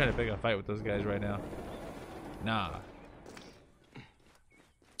imagine trying to pick a fight with those guys right now? Nah.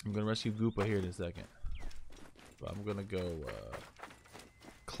 I'm gonna rescue Goopa here in a second. But I'm gonna go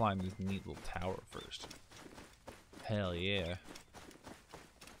climb this neat little tower first. Hell yeah.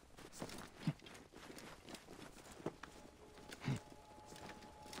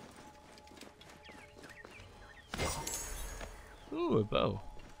 Ooh, a bow.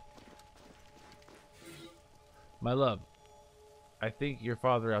 My love, I think your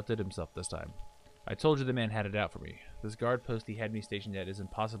father outdid himself this time. I told you the man had it out for me. This guard post he had me stationed at is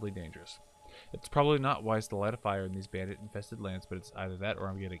impossibly dangerous. It's probably not wise to light a fire in these bandit-infested lands, but it's either that or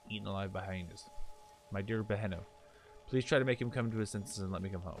I'm getting eaten alive by hyenas. My dear Beheno, please try to make him come to his senses and let me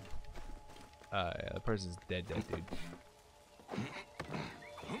come home. Yeah, the person's dead, dude.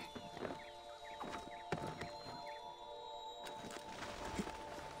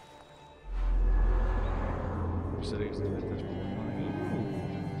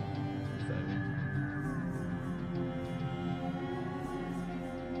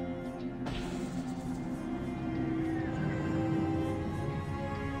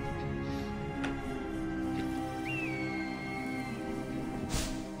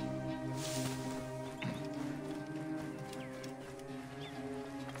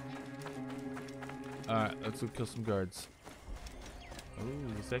 Alright, let's go kill some guards.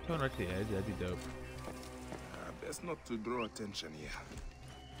 Ooh, is that going right to the edge? That'd be dope. Best not to draw attention here.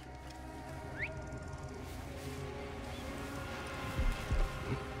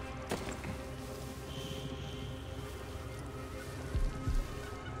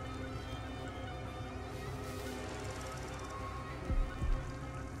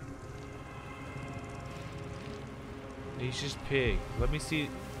 He's just pig. Let me see.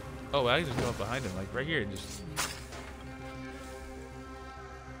 Oh, I can just go up behind him, like right here, and just.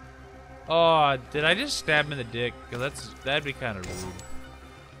 Oh, did I just stab him in the dick? Cause that'd be kind of rude.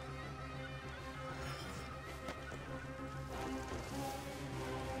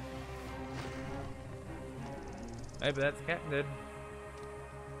 Hey, but that's Captain.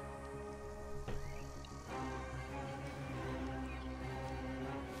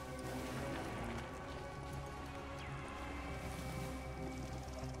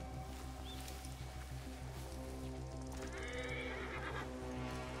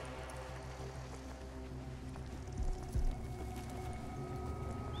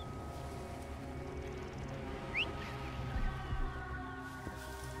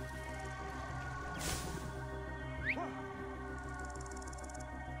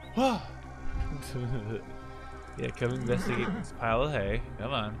 Yeah, come investigate this pile of hay.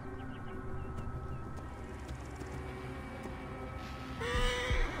 Come on.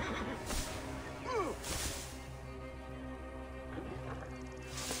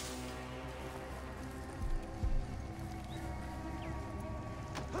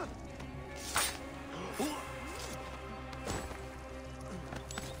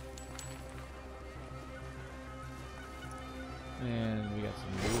 And we got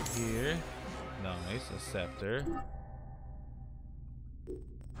some loot here. Nice, a scepter.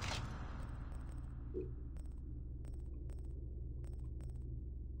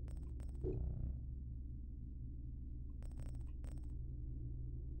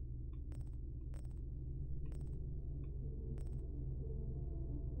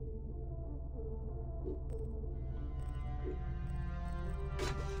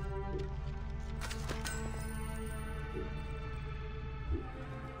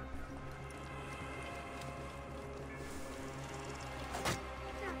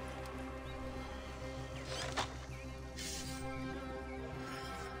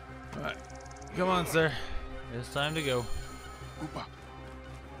 Alright, come on, sir. It's time to go. Goopa,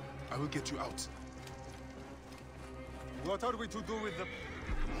 I will get you out. What are we to do with the...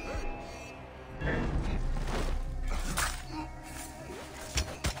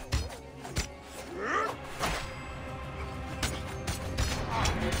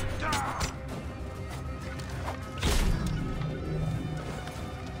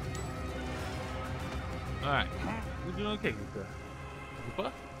 Alright, we're doing okay, Goopa.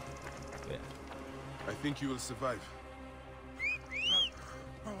 Goopa? Yeah. I think you will survive.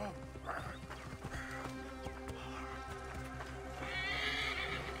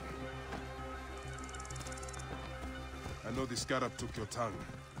 I know the scarab took your tongue,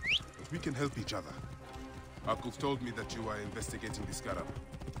 but we can help each other. Akuf told me that you are investigating the scarab.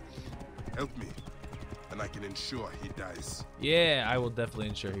 Help me, and I can ensure he dies. Yeah, I will definitely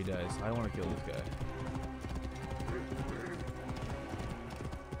ensure he dies. I want to kill this guy.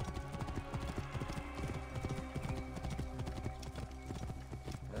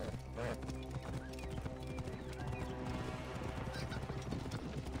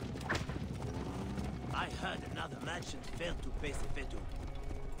 I heard another merchant failed to pay the Fetu.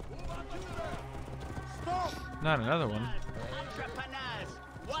 Not another one. Entrepreneurs,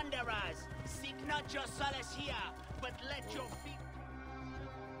 wanderers, seek not your solace here, but let your feet.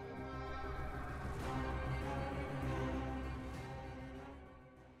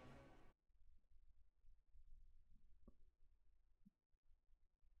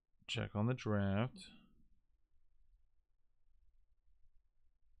 Check on the draft.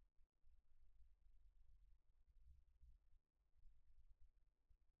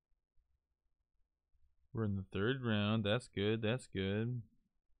 We're in the third round. That's good. That's good.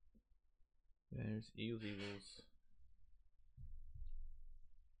 There's Eagles.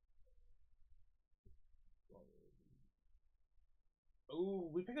 Oh,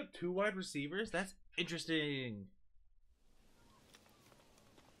 we picked up 2 wide receivers? That's interesting.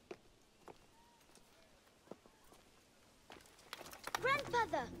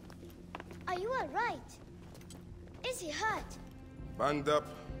 Grandfather, are you alright? Is he hurt? Banged up,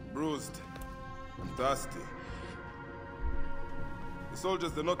 bruised, and thirsty. The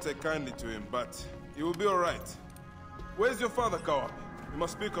soldiers did not take kindly to him, but he will be alright. Where's your father, Kawab? We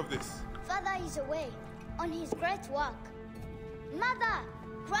must speak of this. Father is away, on his great work. Mother!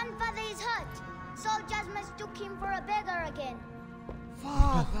 Grandfather is hurt! Soldiers mistook him for a beggar again.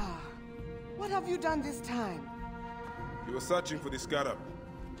 Father! What have you done this time? He was searching for the scarab.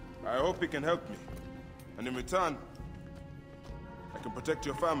 I hope he can help me. And in return, I can protect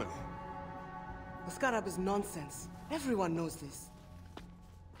your family. The scarab is nonsense. Everyone knows this.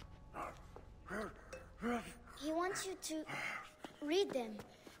 He wants you to read them.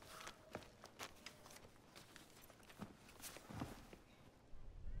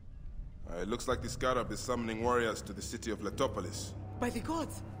 It looks like the scarab is summoning warriors to the city of Letopolis. By the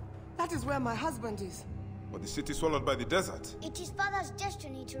gods! That is where my husband is. But the city swallowed by the desert. It is Father's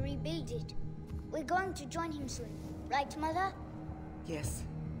destiny to rebuild it. We're going to join him soon. Right, Mother? Yes.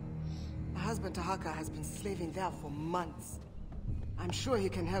 My husband Tahaka has been slaving there for months. I'm sure he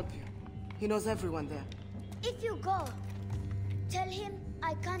can help you. He knows everyone there. If you go, tell him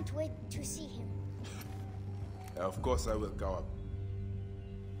I can't wait to see him. Of course I will, Kawab.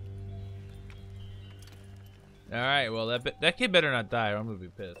 Alright, well, that kid better not die or I'm gonna be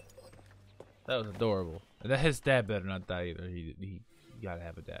pissed. That was adorable. And his dad better not die either. He gotta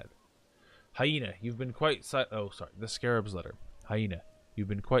have a dad. Hyena, you've been quite oh, sorry. The Scarab's letter. Hyena, you've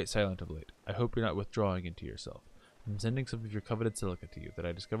been quite silent of late. I hope you're not withdrawing into yourself. I'm sending some of your coveted silica to you that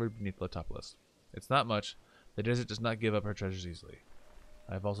I discovered beneath Letopolis. It's not much. The desert does not give up her treasures easily.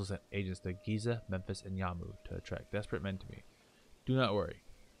 I have also sent agents to Giza, Memphis, and Yamu to attract desperate men to me. Do not worry.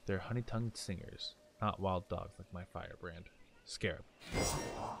 They're honey-tongued singers, not wild dogs like my firebrand. Scarab.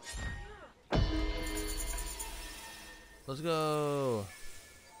 Let's go.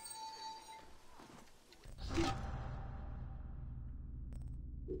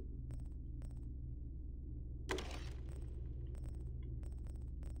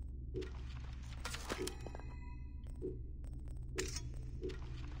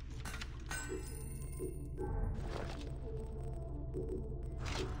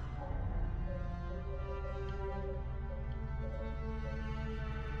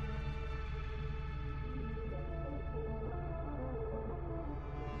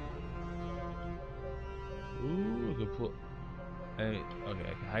 Ooh, good pull. Hey, okay,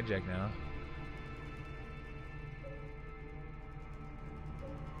 I can hijack now.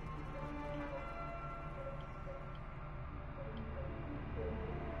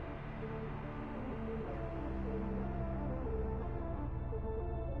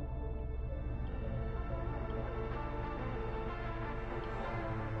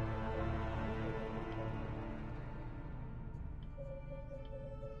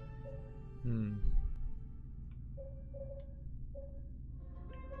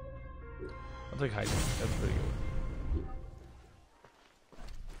 I'll take hijack. That's pretty good.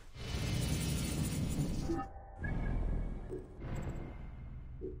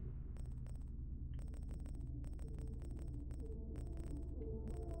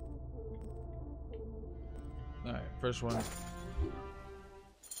 Alright, first one.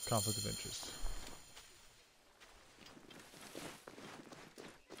 Conflict of interest.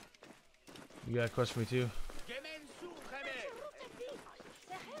 You got a question for me too?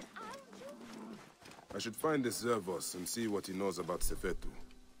 I should find this Zervos and see what he knows about Sefetu.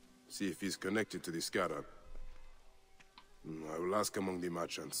 See if he's connected to the scarab. I will ask among the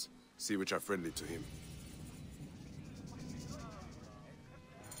merchants, see which are friendly to him.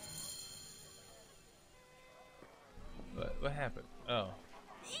 What happened? Oh.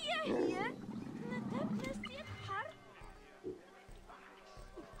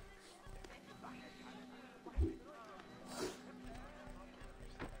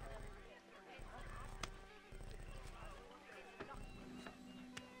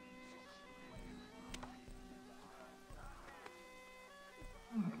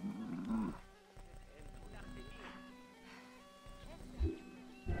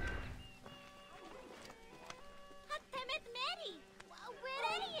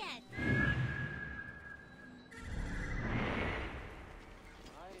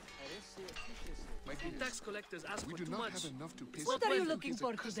 Tax collectors ask We for do too not much. have enough to pay. What are you looking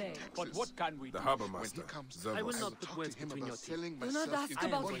for today? But what can we do? The harbor master, I will Zervos. not put words between your teeth. Do not ask I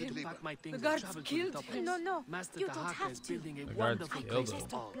am about going to him. pack my The things and guards travel to killed the him. top. Master You don't Tahaka have is to. building a The guards wonderful killed place him.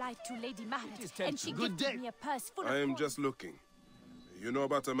 to all. Applied to Lady Mahat, is and she Good gifted day. me a purse full I of am gold. just looking. You know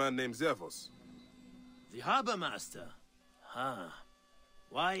about a man named Zervos? The harbor master? Huh.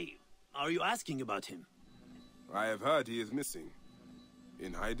 Why are you asking about him? I have heard he is missing.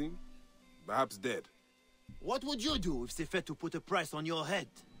 In hiding? Perhaps dead. What would you do if Sefetu put a price on your head?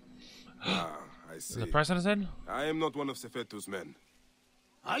 Ah, I see. The price on his head? I am not one of Sefetu's men.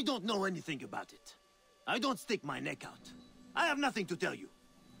 I don't know anything about it. I don't stick my neck out. I have nothing to tell you.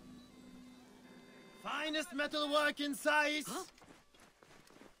 Finest metalwork in size. Huh?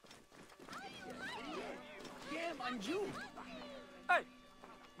 Hey,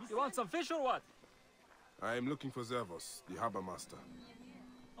 you want some fish or what? I am looking for Zervos, the harbor master.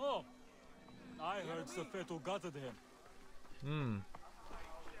 Oh, I heard Sefetu gutted him.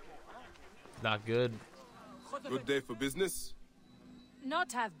 Not good. Good day for business?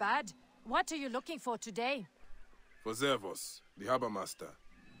 Not half bad. What are you looking for today? For Zervos, the harbor master.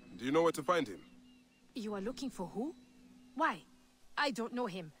 Do you know where to find him? You are looking for who? Why? I don't know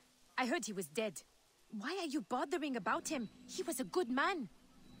him. I heard he was dead. Why are you bothering about him? He was a good man.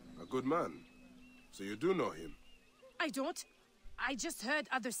 A good man. So you do know him? I don't. I just heard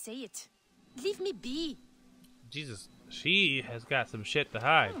others say it. Leave me be. Jesus, she has got some shit to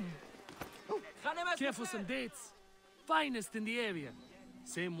hide. Care for some dates. Finest in the area.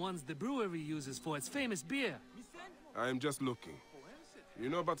 Same ones the brewery uses for its famous beer. I am just looking. You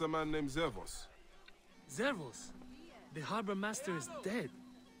know about a man named Zervos? Zervos? The harbor master is dead.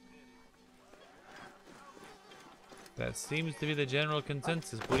 That seems to be the general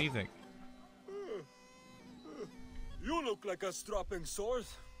consensus. What do you think? You look like a strapping sword.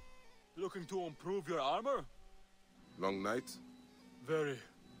 Looking to improve your armor? Long night? Very.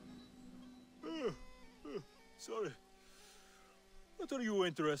 Sorry. What are you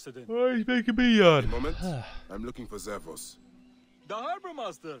interested in? Oh, he's making me yawn. A moment. I'm looking for Zervos. The harbor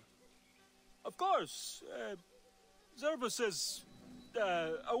master. Of course. Zervos is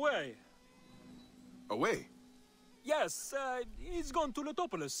away. Away? Yes, he's gone to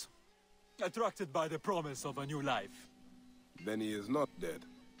Letopolis. Attracted by the promise of a new life. Then he is not dead.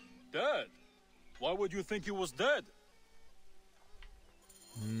 Dead? Why would you think he was dead?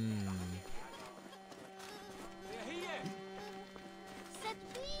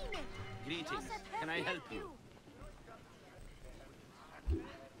 Greetings. Can I help you?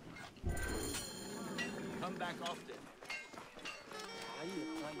 Come back often.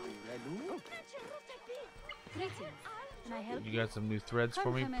 Greetings. Can I help You got some new threads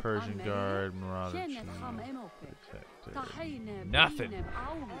for me? Persian Guard, Marauder, Protector. Nothing.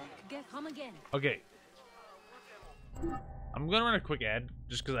 Come again. Okay. I'm gonna run a quick ad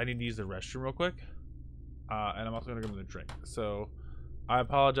just because I need to use the restroom real quick. And I'm also gonna go get a drink. So I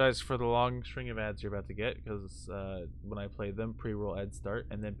apologize for the long string of ads you're about to get because when I play them, pre-roll ads start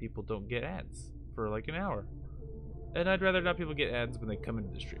and then people don't get ads for like an hour. And I'd rather not people get ads when they come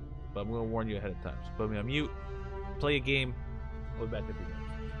into the stream. But I'm gonna warn you ahead of time. So put me on mute, play a game, we'll be back in a few minutes.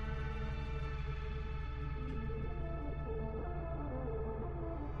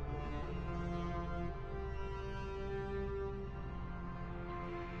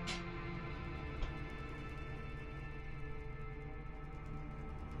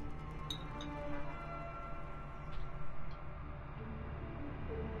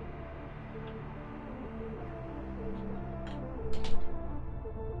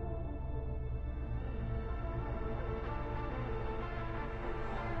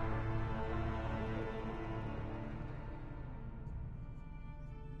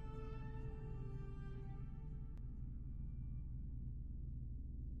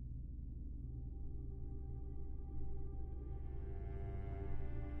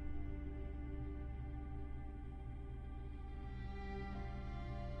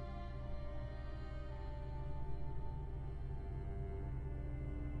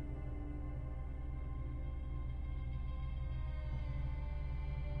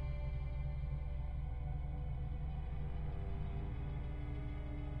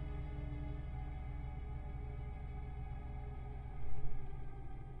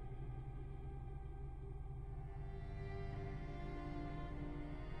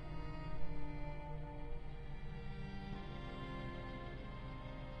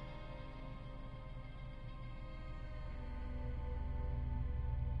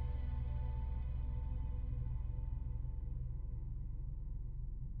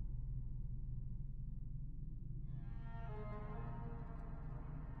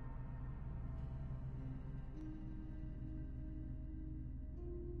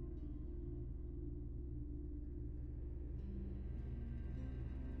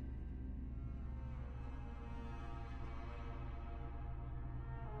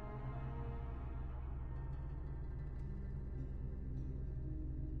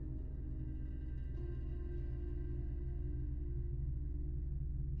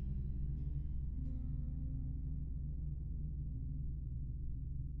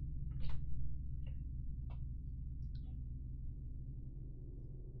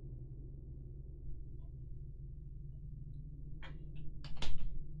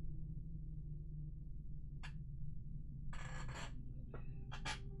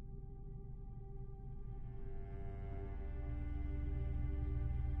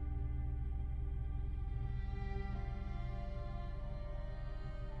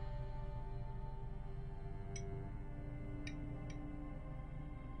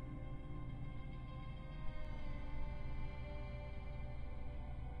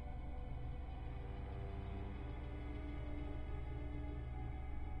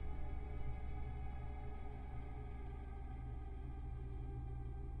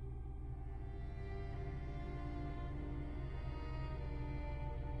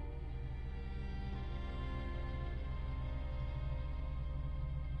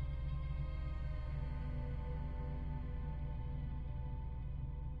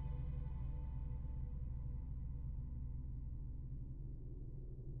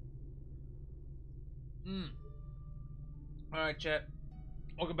 Alright, chat.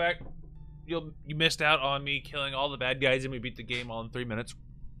 Welcome back. You missed out on me killing all the bad guys and we beat the game all in 3 minutes.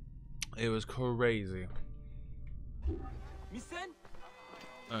 It was crazy.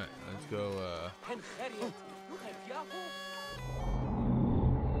 Alright, let's go,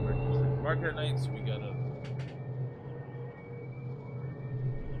 Market Nights, we gotta...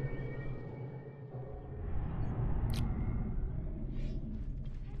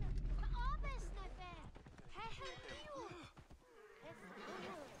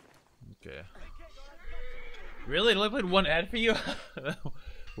 Okay. Really? It only played one ad for you?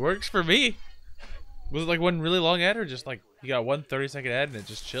 Works for me. Was it like one really long ad or just like you got one 30-second ad and it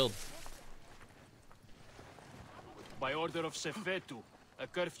just chilled? By order of Sefetu, a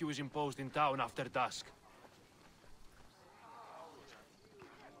curfew is imposed in town after dusk.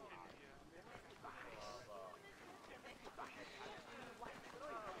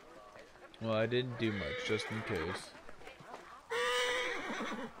 Well, I didn't do much, just in case.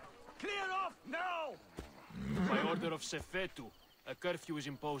 Clear off now! By order of Sefetu, a curfew is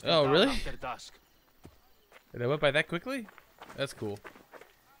imposed in Oh, town really? after dusk. And I went by that quickly? That's cool.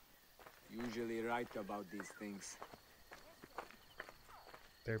 Usually right about these things.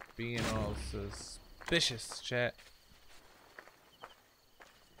 They're being all suspicious, chat.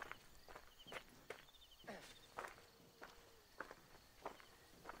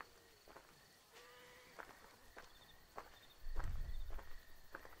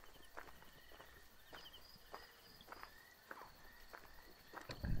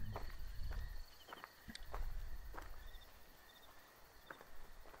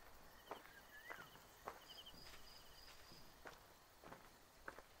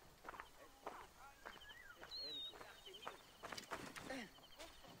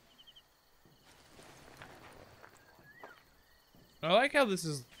 I like how this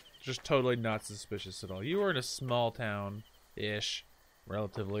is just totally not suspicious at all. You were in a small town-ish,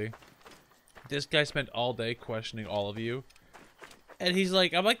 relatively. This guy spent all day questioning all of you. And he's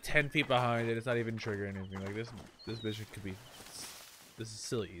like, I'm like 10 feet behind and it's not even triggering anything. Like this mission could be, this is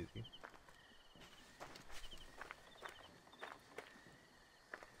silly easy.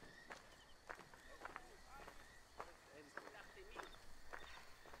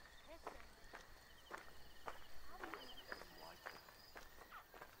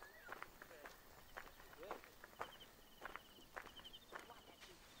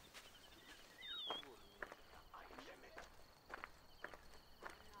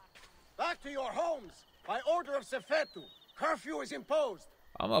 Back to your homes! By order of Sefetu, curfew is imposed!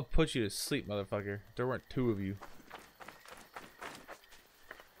 I'm gonna put you to sleep, motherfucker. There weren't two of you.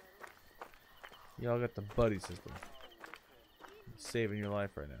 Y'all got the buddy system. I'm saving your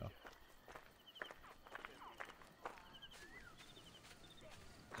life right now.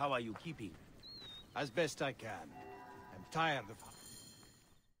 How are you keeping? As best I can. I'm tired of...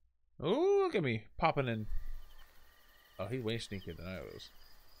 Oh, look at me popping in. Oh, he's way sneakier than I was.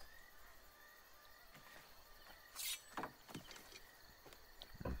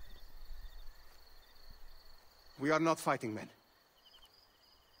 We are not fighting men.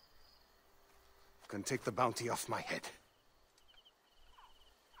 You can take the bounty off my head.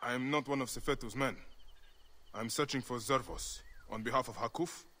 I am not one of Sefetu's men. I'm searching for Zervos on behalf of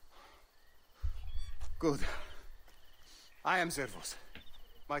Hakuf. Good. I am Zervos,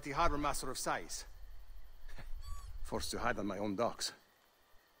 mighty harbor master of Sais. Forced to hide on my own docks.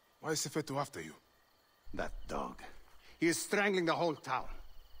 Why is Sefetu after you? That dog. He is strangling the whole town.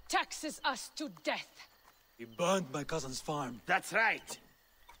 Taxes us to death. He burned my cousin's farm. That's right.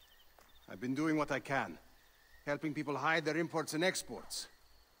 I've been doing what I can, helping people hide their imports and exports.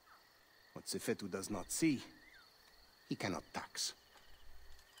 What Sefetu does not see, he cannot tax.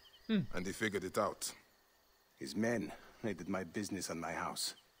 And he figured it out. His men raided my business and my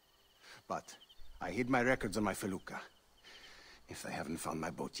house. But I hid my records on my felucca. If they haven't found my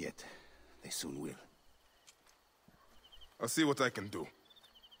boat yet, they soon will. I'll see what I can do.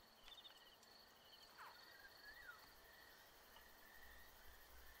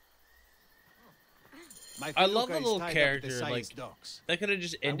 I love the little character, like, that could have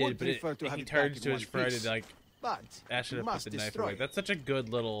just ended, but he turns to his friend and, like, asks him to put the knife away. That's such a good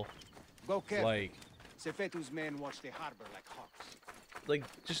little, like, Sefetu's men watch the harbor like hawks. Like,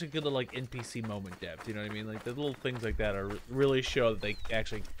 just a good little, like, NPC moment depth, you know what I mean? Like, the little things like that are really show that they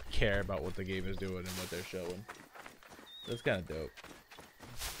actually care about what the game is doing and what they're showing. That's kind of dope.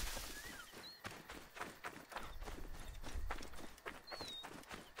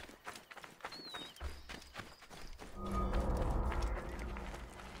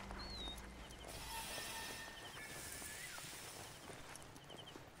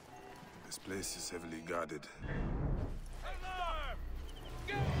 This place is heavily guarded.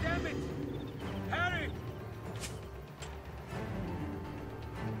 Damn it! Harry!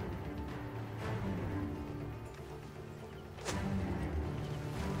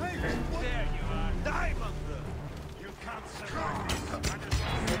 Hey, there you are. Die, mongrel! You can't survive this. I just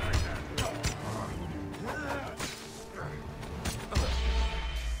want to like that.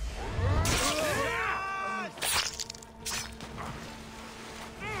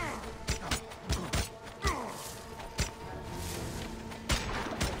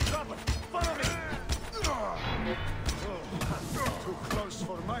 Follow me! Too close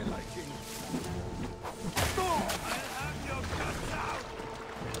for my liking. I'll have your guts out!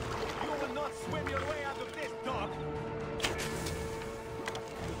 You will not swim your way out of this, dog!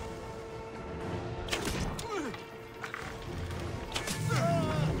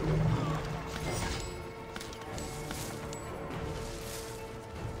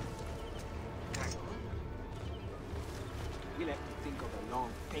 We'll have to think of a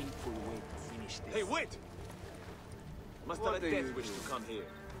long, painful way to finish this. Hey, wait! Must have a death wish to come here.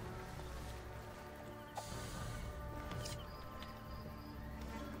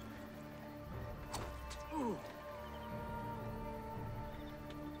 You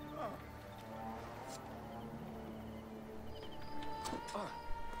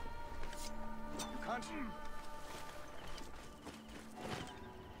can't.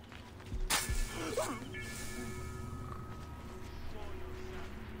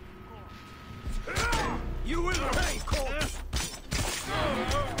 You will pay, corpse!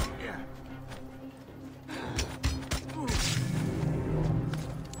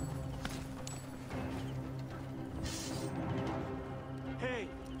 Hey!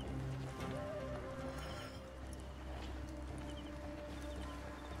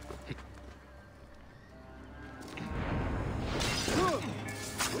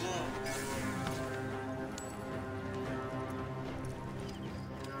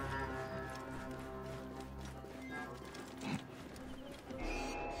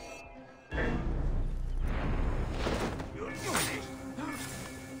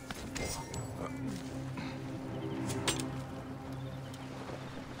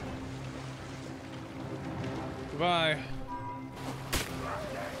 Goodbye.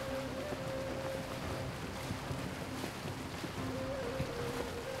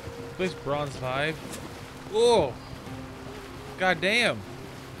 Place bronze 5. Oh, god damn.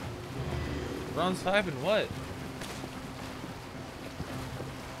 Bronze 5 and what?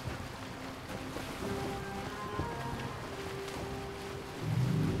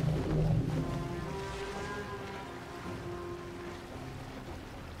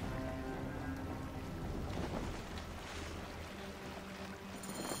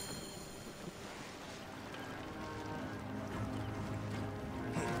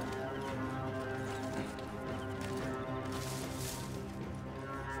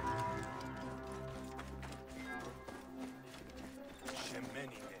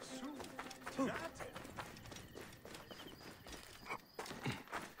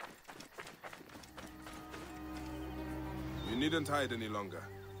 You needn't hide any longer.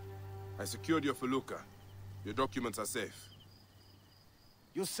 I secured your felucca. Your documents are safe.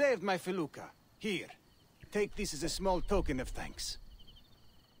 You saved my felucca. Here. Take this as a small token of thanks.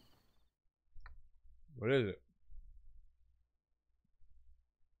 What is it?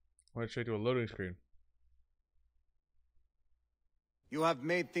 Went straight to a loading screen. You have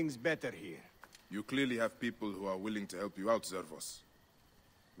made things better here. You clearly have people who are willing to help you out, Zervos.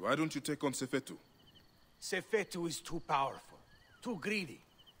 Why don't you take on Sefetu? Sefetu is too powerful, too greedy.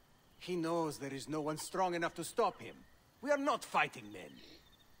 He knows there is no one strong enough to stop him. We are not fighting men.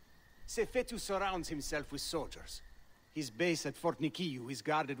 Sefetu surrounds himself with soldiers. His base at Fort Nikiu is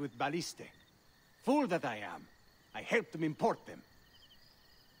guarded with balliste. Fool that I am. I helped him import them.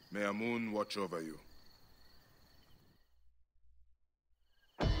 May Amun watch over you.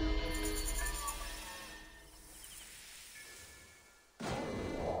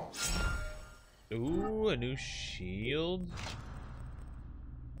 Ooh, a new shield.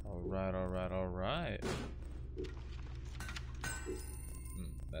 Alright, alright, alright.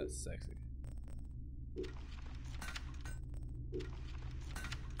 That's sexy.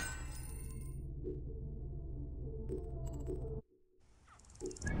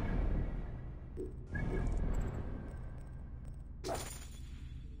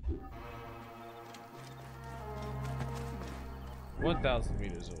 $1,000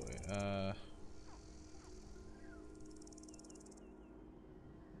 meters away.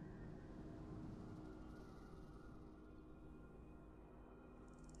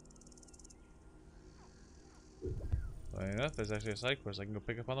 Funny enough, there's actually a side quest I can go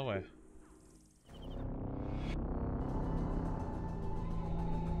pick up on the way.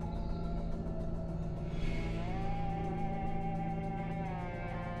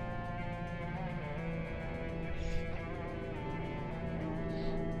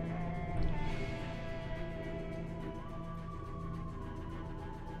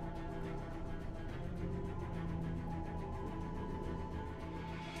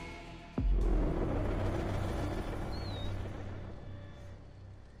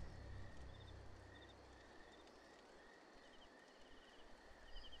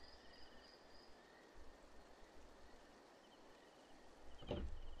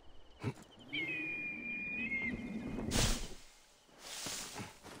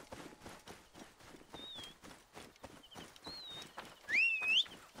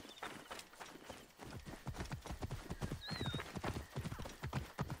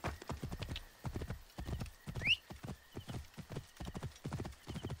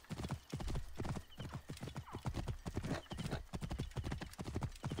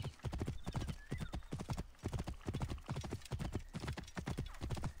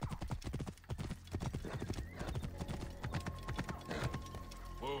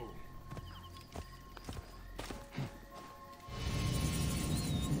 Whoa.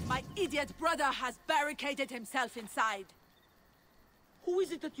 My idiot brother has barricaded himself inside. Who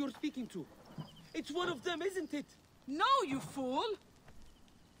is it that you're speaking to? It's one of them, isn't it? No, you fool!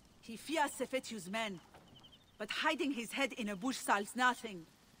 He fears Sefetu's men, but hiding his head in a bush solves nothing.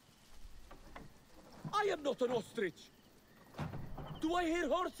 I am not an ostrich. Do I hear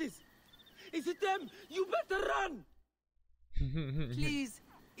horses? Is it them? You better run! Please,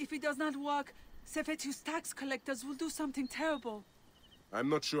 if it does not work, Sefetu's tax collectors will do something terrible. I'm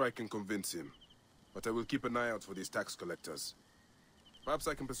not sure I can convince him, but I will keep an eye out for these tax collectors. Perhaps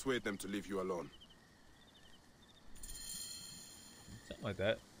I can persuade them to leave you alone. Something like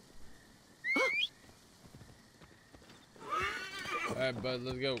that. Alright, bud,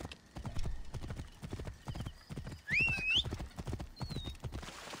 let's go.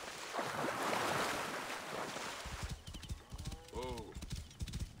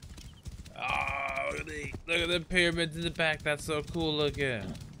 Look at the pyramids in the back. That's so cool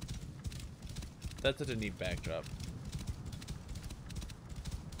looking. That's such a neat backdrop.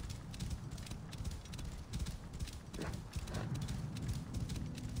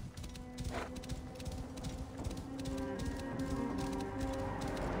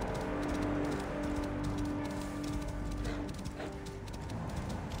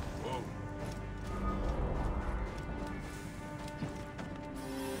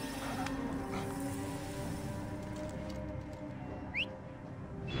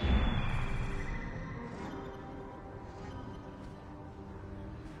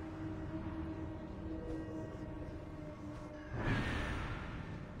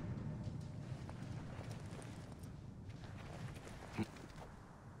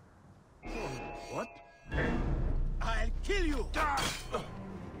 What? I'll kill you!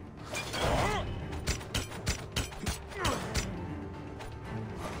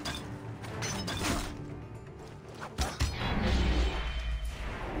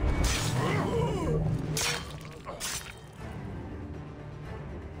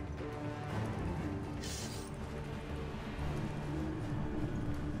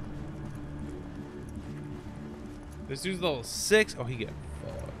 This dude's level 6. Oh, he get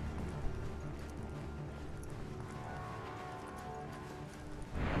fucked.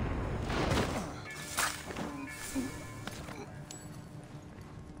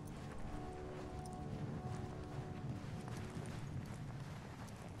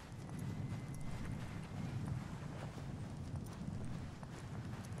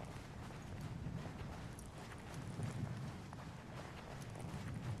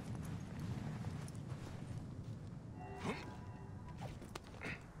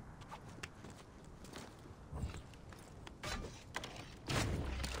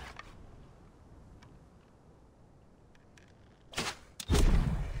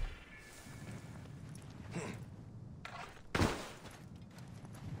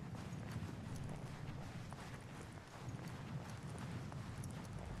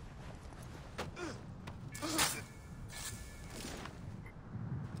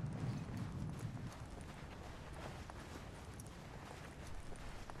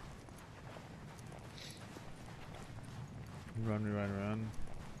 Run.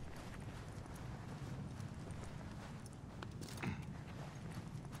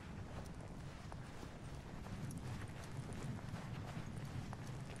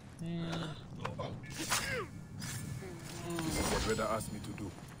 This is what Reda asked me to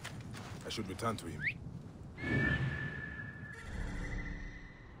do. I should return to him.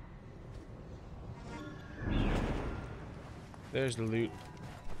 There's the loot.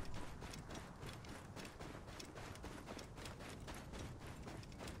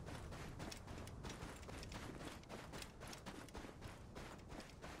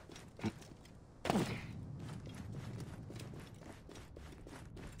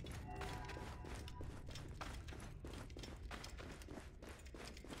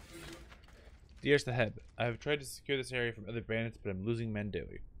 Dearest ahead. I have tried to secure this area from other bandits, but I'm losing men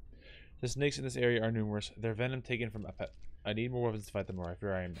daily. The snakes in this area are numerous. Their venom taken from a pet. I need more weapons to fight them, or I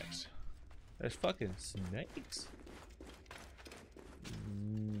fear I am next. There's fucking snakes.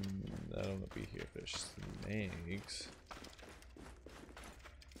 I don't want to be here if there's snakes.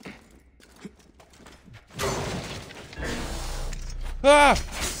 Ah!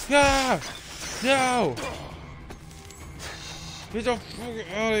 Ah! No! Get the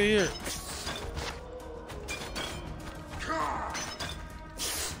fuck out of here!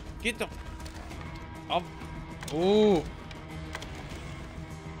 Get the up! Oh!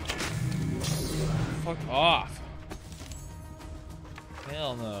 Fuck off!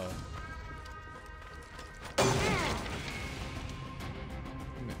 Hell no!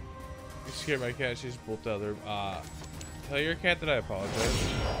 scared my cat. She's bolt out there. Tell your cat that I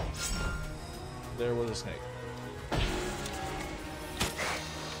apologize. There was a snake.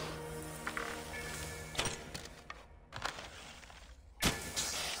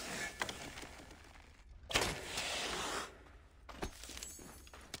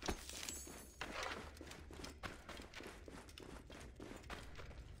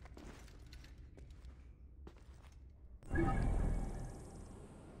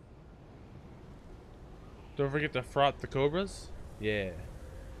 Don't forget to froth the cobras. Yeah.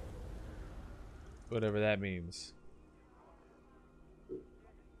 Whatever that means.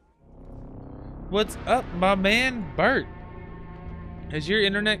 What's up, my man, Bert? Has your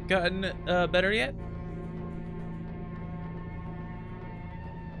internet gotten better yet?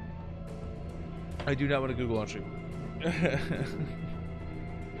 I do not want to Google on stream.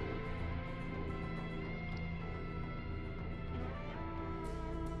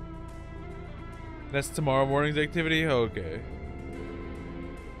 That's tomorrow morning's activity? Okay.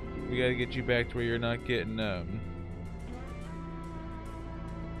 We gotta get you back to where you're not getting,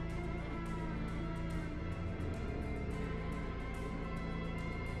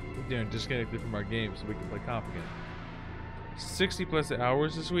 disconnected from our game so we can play comp again. 60 plus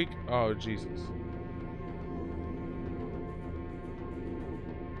hours this week? Oh, Jesus.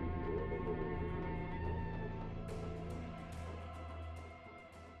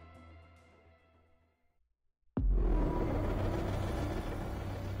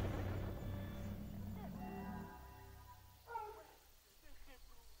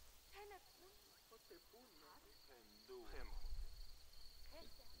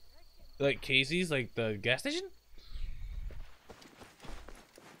 Like Casey's, like the gas station?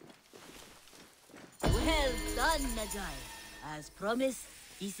 Well done, Magi. As promised,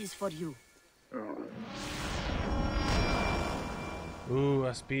 this is for you. Ooh,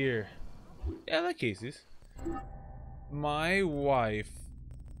 a spear. Yeah, I like Casey's. My wife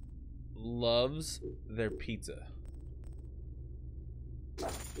loves their pizza.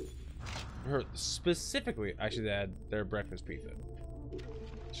 Her specifically, I should add, their breakfast pizza.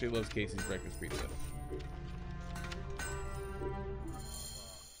 She loves Casey's breakfast pizza.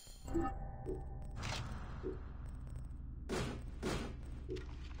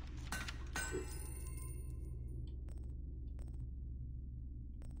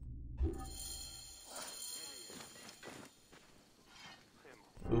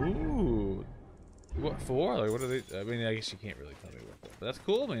 Ooh. What for? Like, what are they? I mean, I guess you can't really tell me what for. But that's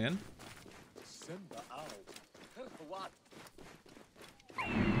cool, man.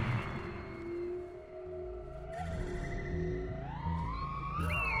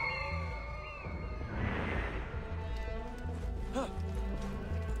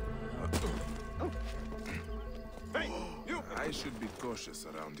 I should be cautious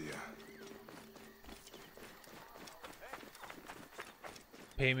around here.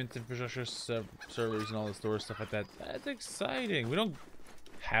 Payments, infrastructure, servers, and all the store stuff like that. That's exciting. We don't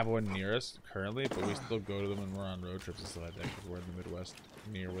have one near us currently, but we still go to them when we're on road trips and stuff like that because we're in the Midwest,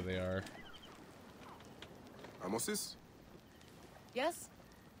 near where they are. Amosis? Yes?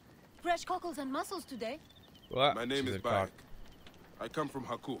 Fresh cockles and mussels today. Well, my name is Bayek. I come from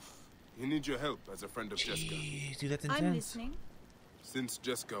Hakuf. He needs your help as a friend of Jessica. Dude, that's intense. I'm listening. Since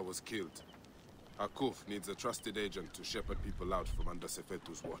Jessica was killed, Hakuf needs a trusted agent to shepherd people out from under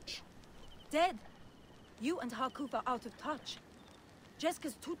Sefetu's watch. Dead? You and Hakuf are out of touch.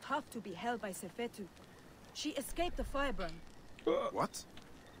 Jessica's too tough to be held by Sefetu. She escaped the fireburn. What?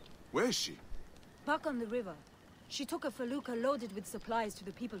 Where is she? Back on the river. She took a felucca loaded with supplies to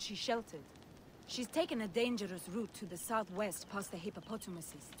the people she sheltered. She's taken a dangerous route to the southwest past the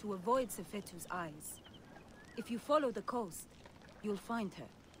hippopotamuses to avoid Sefetu's eyes. If you follow the coast, you'll find her.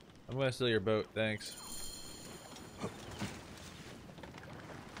 I'm gonna steal your boat, thanks.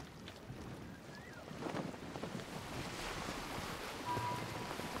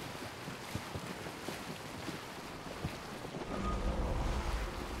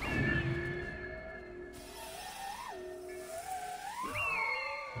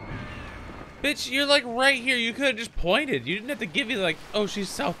 Bitch, you're like right here. You could have just pointed. You didn't have to give me like, oh, she's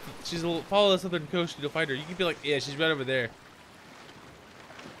south. She's follow the southern coast. You'll find her. You could be like, yeah, she's right over there.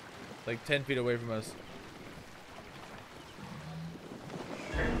 Like 10 feet away from us.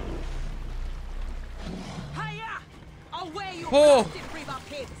 Hiya! Away, you Oh! blasted river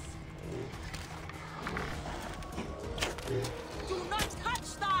pigs! Do not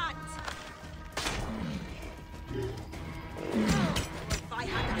touch that! If I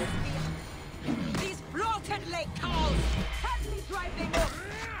had a spear, these bloated lake cows, help me drive them off!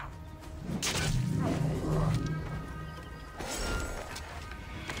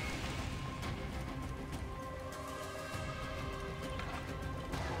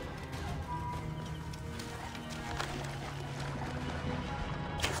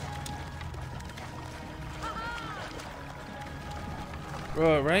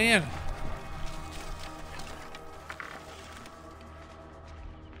 Bro, it ran.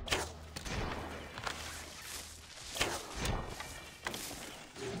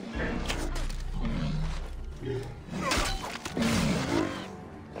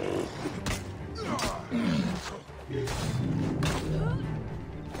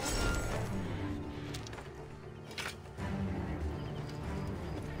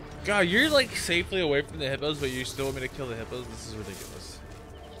 God, you're like safely away from the hippos, but you still want me to kill the hippos? This is ridiculous.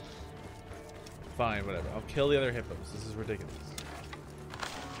 Fine, whatever. I'll kill the other hippos. This is ridiculous.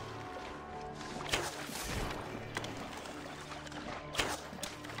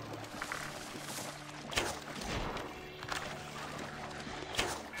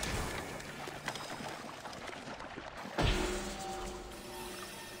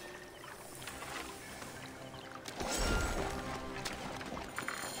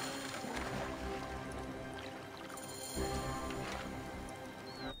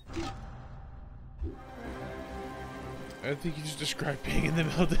 I think you just described being in the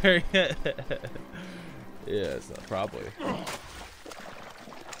military. Yeah, it's not probably.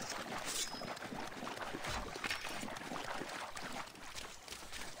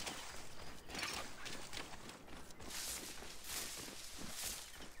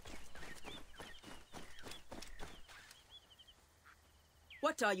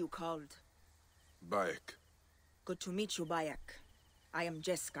 What are you called? Bayek. Good to meet you, Bayek. I am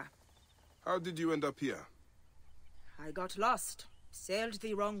Jeska. How did you end up here? I got lost. Sailed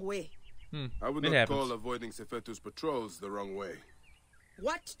the wrong way. I would not call avoiding Sefetu's patrols the wrong way.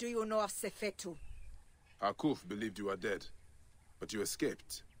 What do you know of Sefetu? Akuf believed you are dead, but you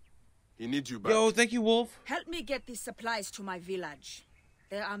escaped. He needs you back. Yo, thank you, Wolf. Help me get these supplies to my village.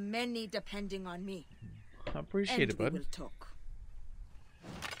 There are many depending on me. I appreciate it, bud. We will talk.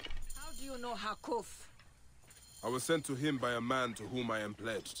 How do you know Hakuf? I was sent to him by a man to whom I am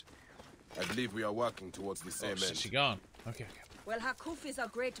pledged. I believe we are working towards the same end. She gone. Okay. Well, Hakuf is a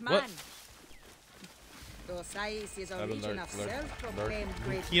great man. Dosais is a region of self-proclaimed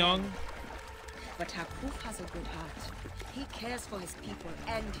great men. But Hakuf has a good heart. He cares for his people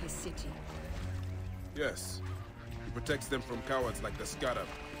and his city. Yes. He protects them from cowards like the Scarab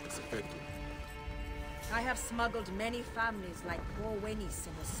and Sefetu. I have smuggled many families like poor Wenis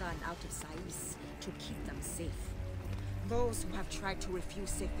and her son out of Sais to keep them safe. Those who have tried to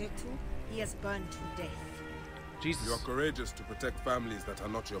refuse Sefetu, he has burned to death. Jesus. You are courageous to protect families that are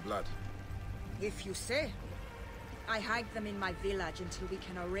not your blood. If you say. I hide them in my village until we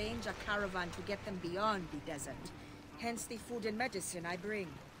can arrange a caravan to get them beyond the desert. Hence the food and medicine I bring.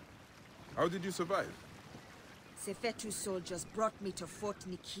 How did you survive? Sefetu's soldiers brought me to Fort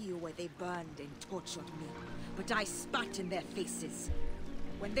Nikiu where they burned and tortured me. But I spat in their faces.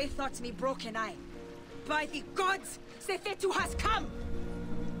 When they thought me broken, by the gods, Sefetu has come!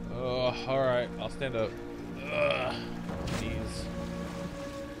 Oh, alright. I'll stand up. Ugh. Jeez.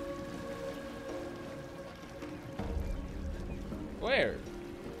 Where?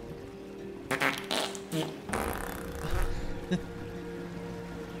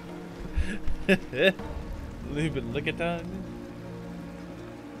 Lubin Lickitung?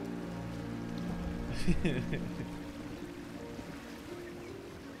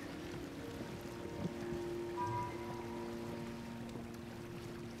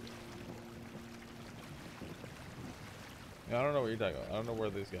 I don't know what you're talking about. I don't know where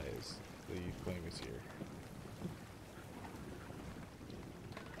this guy is that you claim is here.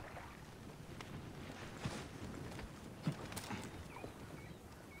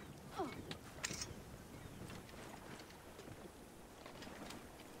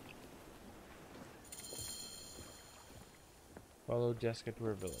 Follow Jessica to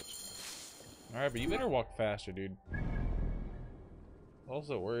her village. Alright, but you better walk faster, dude.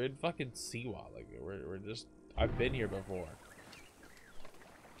 Also, we're in fucking Siwa. Like, we're just... I've been here before.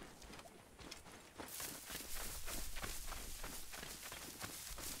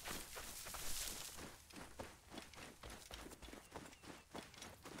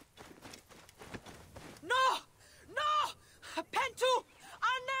 No! No! Pentu!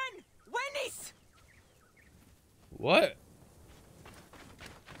 Anan! Wenis! What?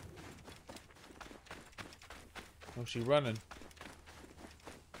 Oh, she running.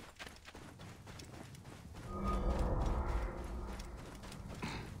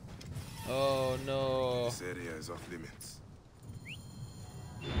 Oh no. This area is off limits.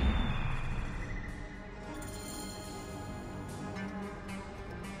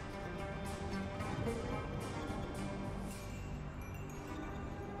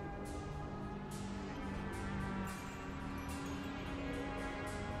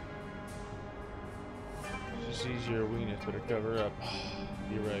 She sees your weakness, better cover up.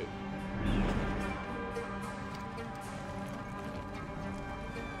 You're right.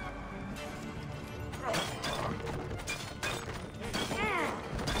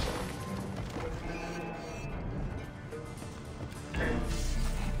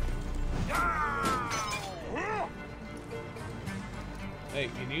 Hey,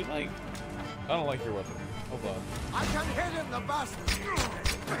 can you like... I don't like your weapon. Hold on. I can hit him, the bastard!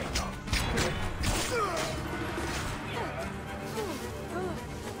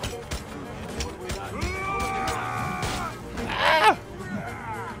 Ah!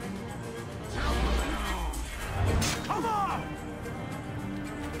 Come on!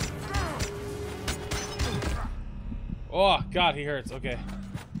 Oh, God, he hurts. Okay.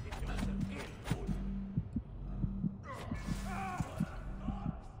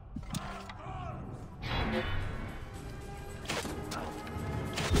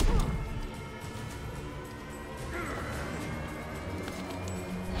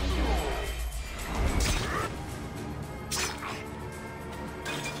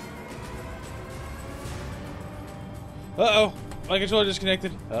 Uh-oh. My controller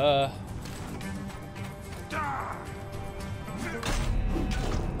disconnected. I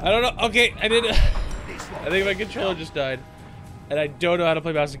don't know. Okay, I did. I think my controller just died. And I don't know how to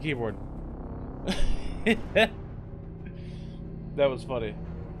play mouse and keyboard. That was funny.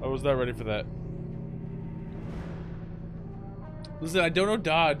 I was not ready for that. Listen, I don't know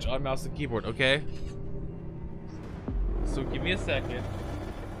dodge on mouse and keyboard, okay? So give me a second.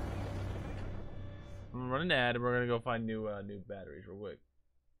 I'm gonna run an ad and we're gonna go find new batteries real quick.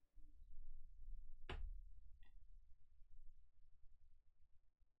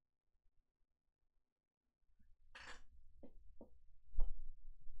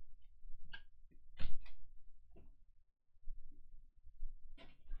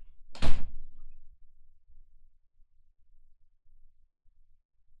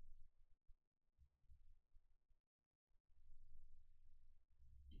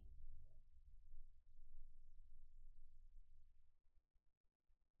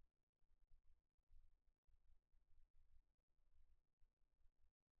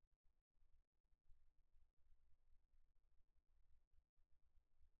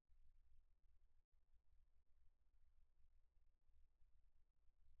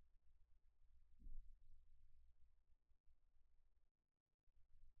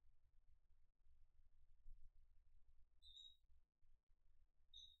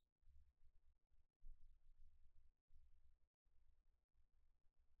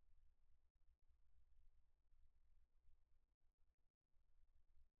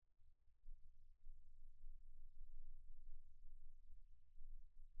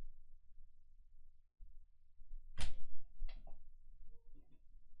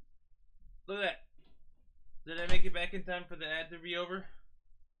 Look at that. Did I make it back in time for the ad to be over?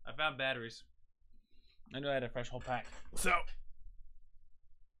 I found batteries. I know I had a fresh whole pack. So,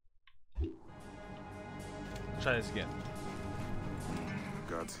 try this again.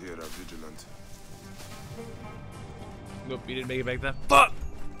 Guards here are vigilant. Nope, you didn't make it back then. Fuck!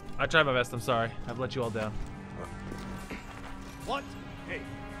 I tried my best, I'm sorry. I've let you all down. What? Hey.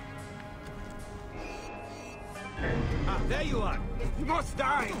 Ah, there you are. You must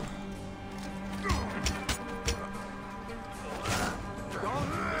die. Don't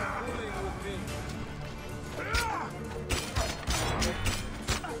be fooling with me.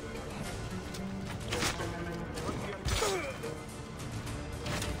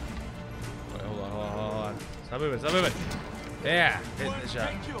 Wait, hold on. Stop moving. Yeah, hit the shot.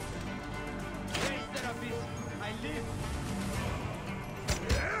 Thank you. Hey, therapist, I live.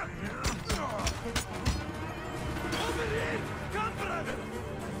 Over here! Come, brother!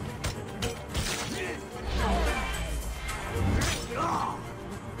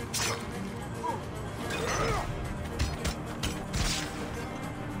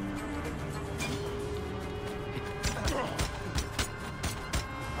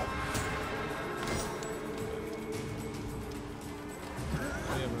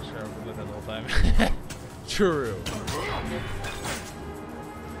 The whole time. True.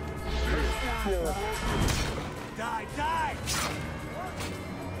 Die!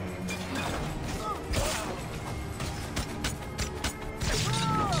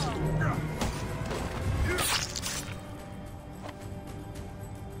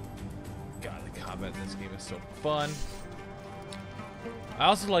 God, the combat in this game is so fun. I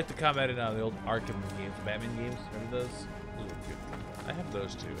also like the combat in the old Arkham games, the Batman games. Remember those? Those were good. I have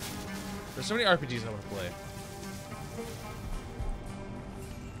those too. There's so many RPGs I want to play.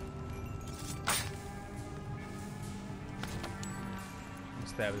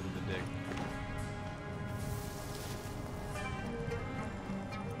 Stab it with the dig.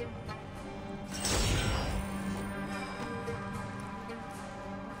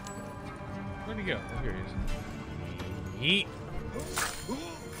 he go? Oh, here he is. Yeet.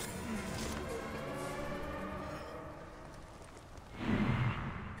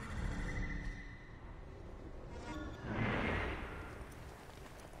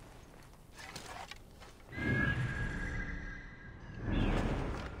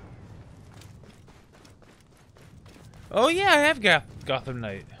 Oh yeah, I have Gotham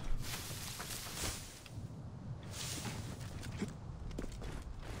Knight.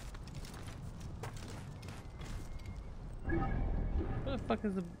 What the fuck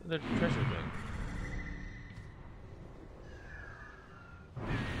is the treasure thing?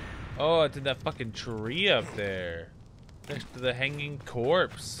 Oh, it's in that fucking tree up there. Next to the hanging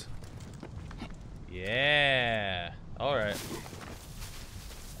corpse. Yeah. Alright.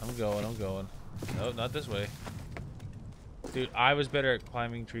 I'm going. No, not this way. Dude, I was better at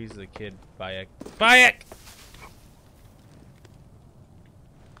climbing trees as a kid. Bayek. Bayek!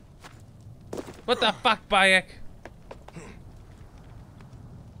 What the fuck, Bayek?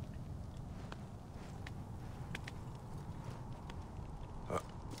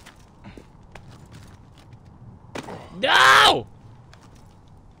 No!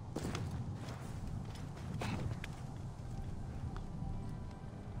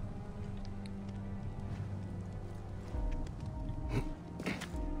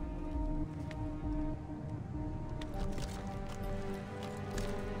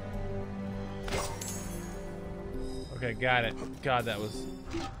 Okay, got it. God, that was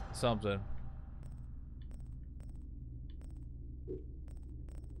something.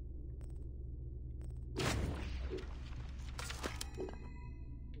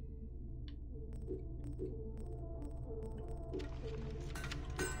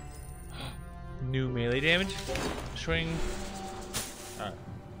 New melee damage. Swing. Alright.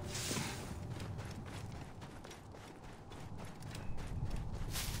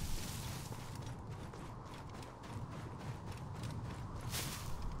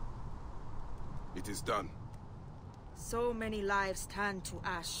 It is done. So many lives turned to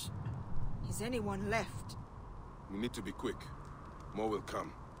ash. Is anyone left? We need to be quick. More will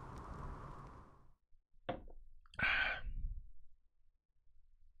come.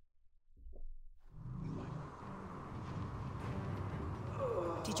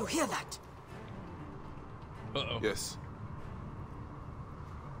 Did you hear that? Uh-oh. Yes.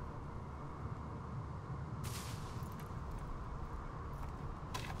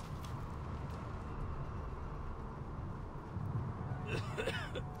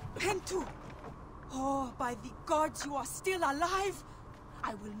 Pentu! Oh, by the gods, you are still alive!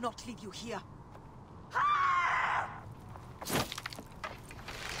 I will not leave you here.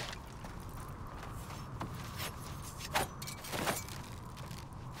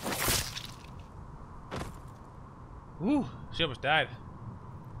 Ooh, she almost died.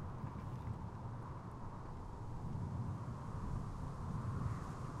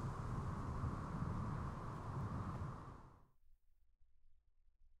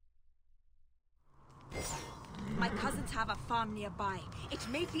 My cousins have a farm nearby. It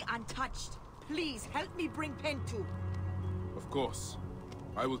may be untouched. Please, help me bring Pentu. Of course.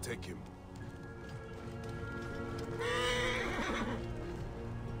 I will take him.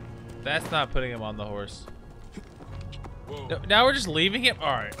 That's not putting him on the horse. No, now we're just leaving him?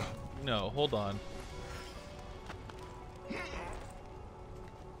 Alright. No, hold on.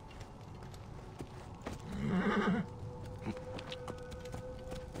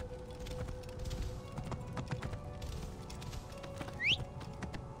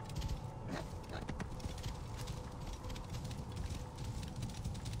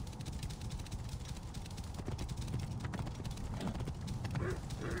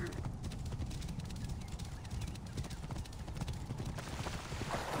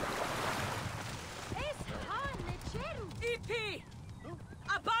 EP!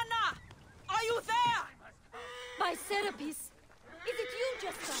 Abana! Are you there? By Serapis! Is it you,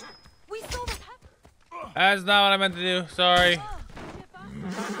 Jester? We saw what happened. That's not what I meant to do. Sorry.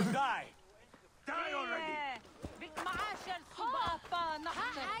 Die! Die already!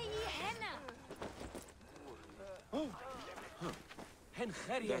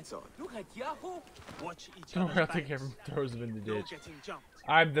 That's all. Look at Yahoo! Watch each Don't other's worry, I'll take backs. him, throws him in the No ditch. getting jumped.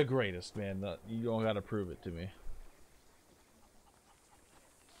 I'm the greatest, man. You don't gotta prove it to me.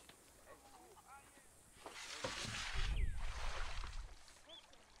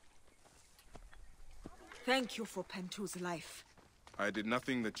 Thank you for Pentu's life. I did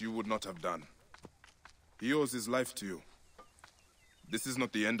nothing that you would not have done. He owes his life to you. This is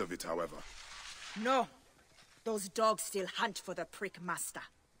not the end of it, however. No. Those dogs still hunt for the prick master.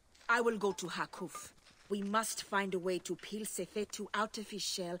 I will go to Hakuf. We must find a way to peel Sefetu out of his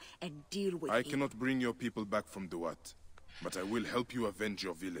shell and deal with I him. cannot bring your people back from Duat, but I will help you avenge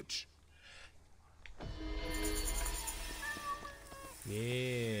your village.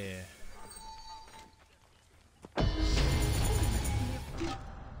 Yeah.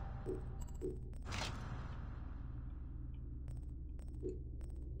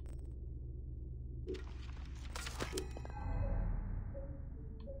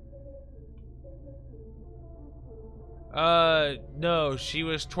 No, she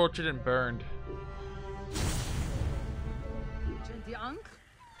was tortured and burned.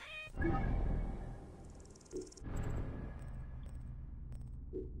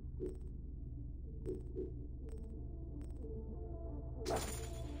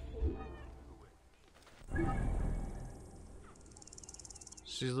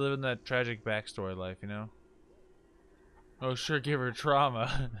 She's living that tragic backstory life, you know? Oh, sure, give her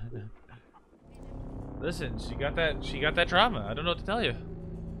trauma. Listen, she got that trauma. I don't know what to tell you.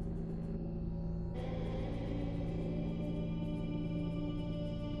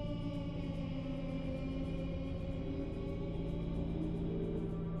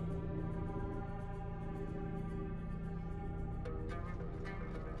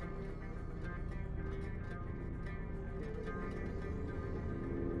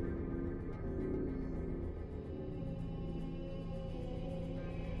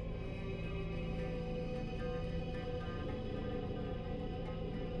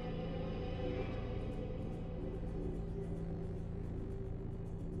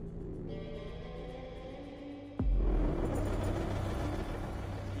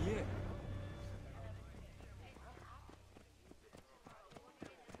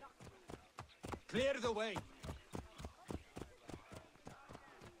 Clear the way.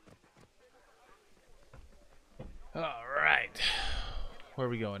 All right. Where are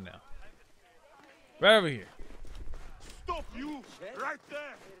we going now? Right over here. Stop you! Right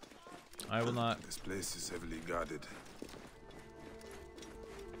there! I will not. This place is heavily guarded.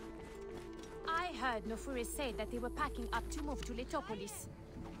 I heard Nofure say that they were packing up to move to Letopolis.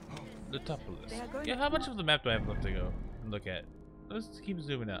 Letopolis. Yeah, how much of the map do I have left to go and look at? Let's keep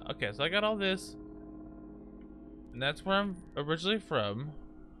zooming out. Okay, so I got all this. And that's where I'm originally from.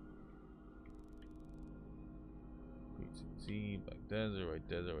 See, Black Desert, White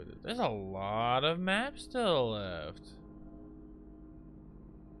Desert, White Desert. There's a lot of maps still left.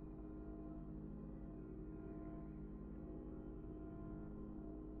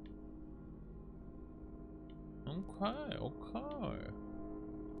 Okay, okay.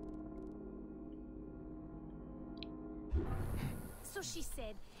 So she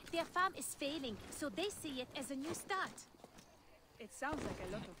said their farm is failing, so they see it as a new start. It sounds like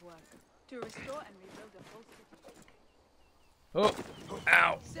a lot of work to restore and rebuild a whole city. Oh,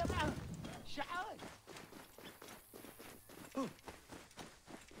 ow.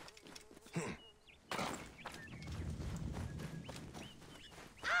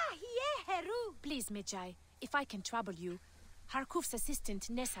 Please, Medjay, if I can trouble you, Harkuf's assistant,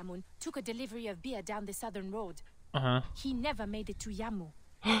 Nesamun, took a delivery of beer down the southern road. Uh-huh. He never made it to Yamu.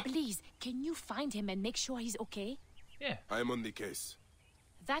 Please, can you find him and make sure he's okay? Yeah. I am on the case.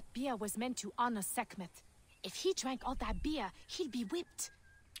 That beer was meant to honor Sekhmet. If he drank all that beer, he'll be whipped.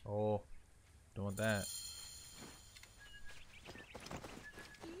 Oh, don't want that.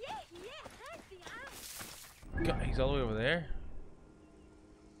 God, he's all the way over there.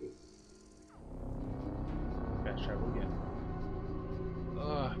 Fast travel again.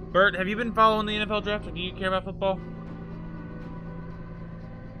 Bert, have you been following the NFL draft, or do you care about football?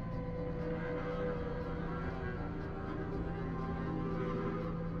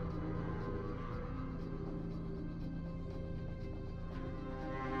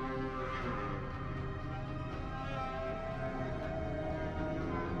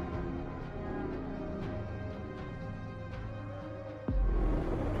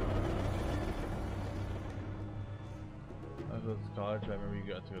 College, I remember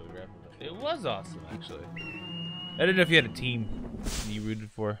you got to the draft. It was awesome, actually. I didn't know if you had a team you rooted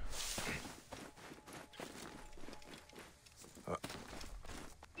for.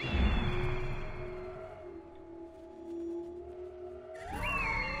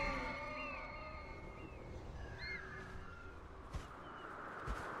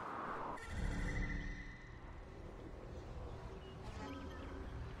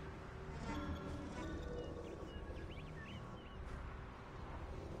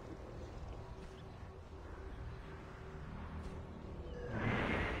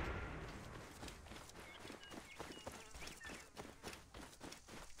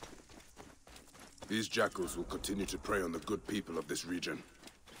 These jackals will continue to prey on the good people of this region.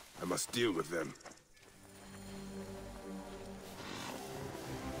 I must deal with them.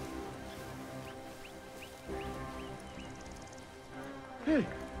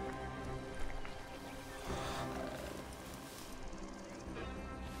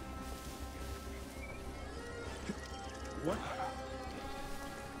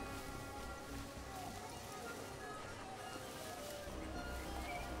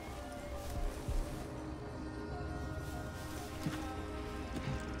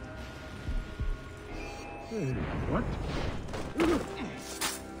 What?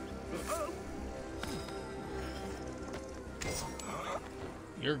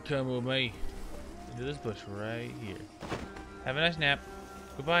 You're coming with me into this bush right here. Have a nice nap.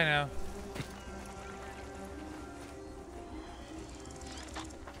 Goodbye now.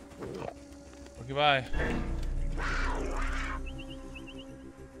 Goodbye.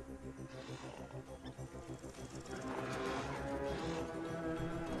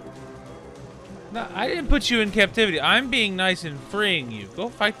 No, I didn't put you in captivity. I'm being nice and freeing you. Go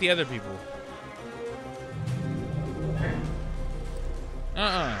fight the other people.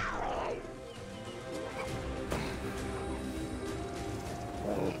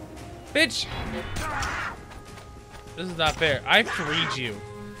 Bitch! This is not fair. I freed you.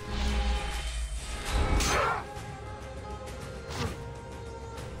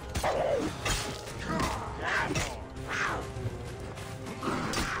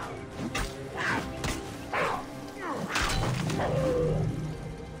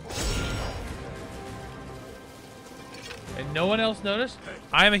 And no one else noticed?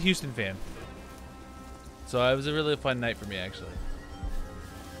 I am a Houston fan. So it was a really fun night for me, actually.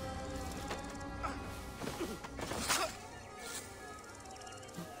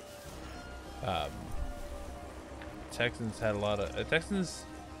 Texans had a lot of Texans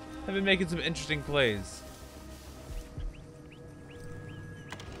have been making some interesting plays.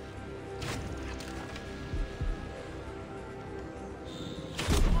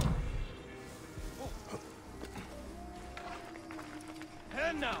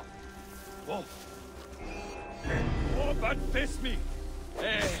 And now, whoa! Oh, but face me!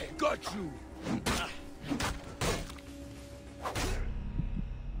 Hey, got you!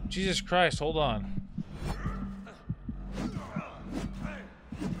 Jesus Christ! Hold on.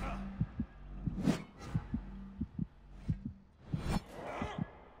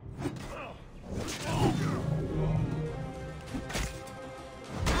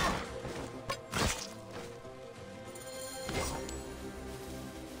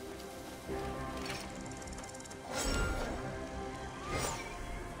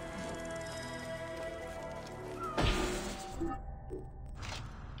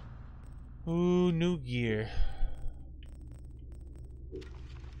 Ooh, new gear.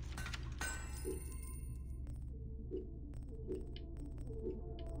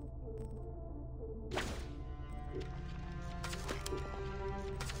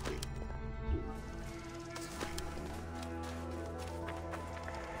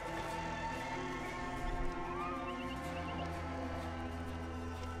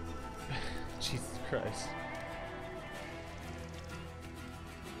 Jesus Christ.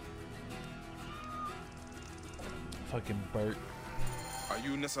 Fucking Bert. Are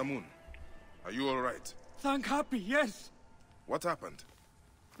you Nesamun? Are you alright? Thank Happy, yes. What happened?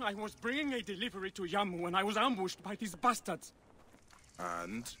 I was bringing a delivery to Yamu when I was ambushed by these bastards.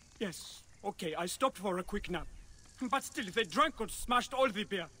 And? Yes, okay, I stopped for a quick nap. But still, they drank and smashed all the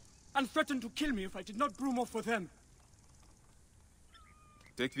beer, and threatened to kill me if I did not brew more for them.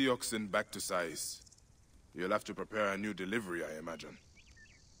 Take the oxen back to Sais. You'll have to prepare a new delivery, I imagine.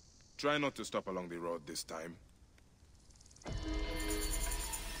 Try not to stop along the road this time.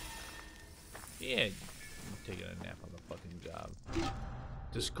 Yeah, I'm taking a nap on the fucking job.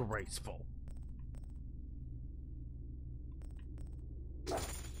 Disgraceful.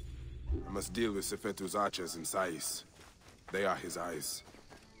 I must deal with Sefetu's archers in Sais. They are his eyes.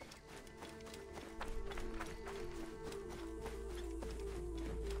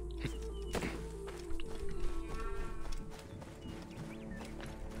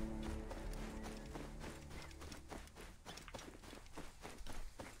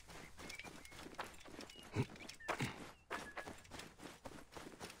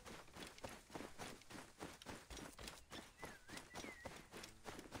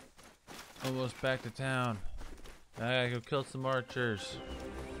 Almost back to town. I gotta go kill some archers.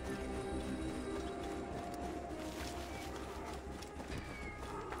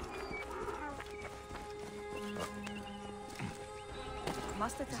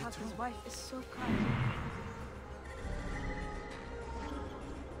 Master Tahaka's wife is so kind.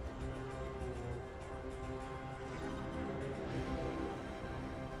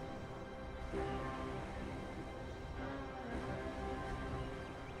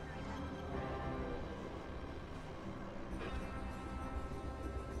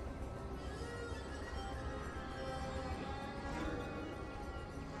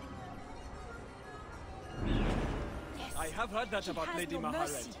 I have heard that about Lady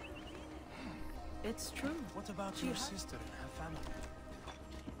Maharet. It's true. What about your sister and her family?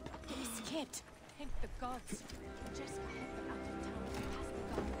 They escaped. Thank the gods. Jessica had them out of town past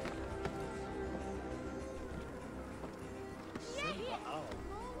the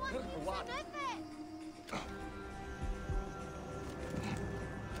What?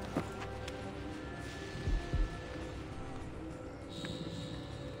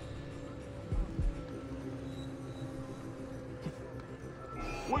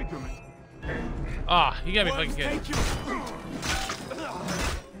 Wait a minute. Ah, you got me fucking good. Thank you.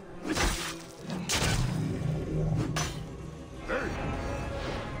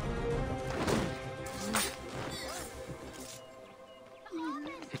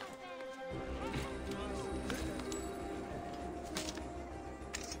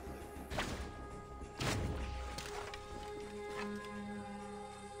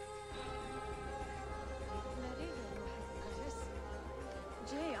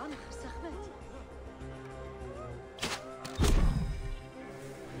 جاي عم خسخبت.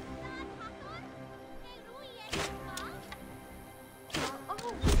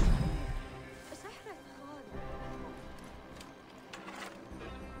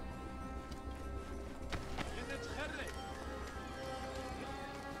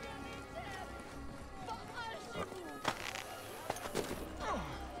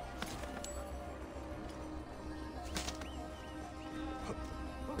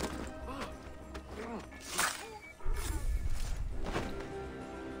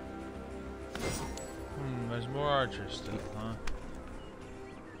 There's more archers still, huh?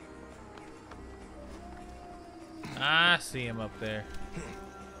 I see him up there.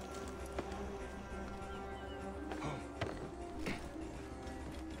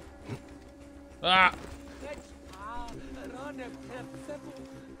 Ah!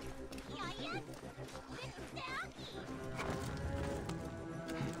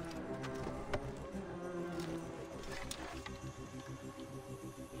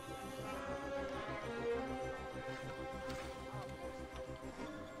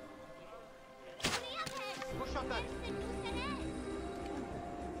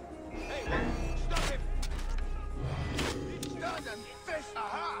 Hey, stop him! It's done and fish!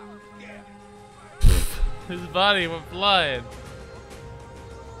 Aha! His body went flying.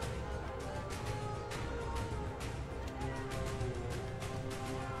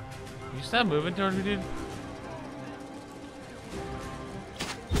 You stop moving towards me, dude?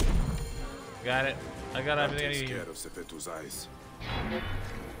 Got it. I got everything I need. Scared of Sefetu's eyes.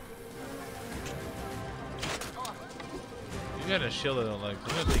 You got a shield I don't like,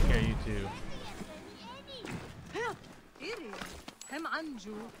 so I'm gonna take care of you too. هم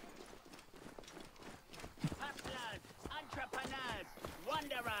عنجو. Hustlers, entrepreneurs,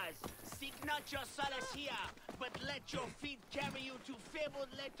 wanderers, seek not your solace here, but let your feet carry you to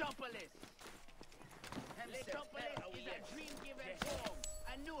fabled Letopolis. Letopolis is a dream given form,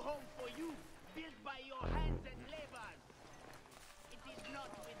 a new home for you, built by your hands and labors. It is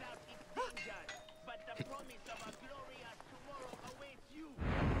not without its dangers, but the promise of a glorious tomorrow awaits you.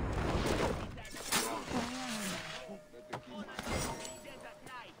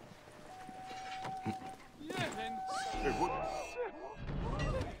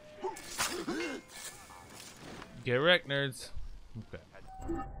 Get wrecked, nerds. Okay.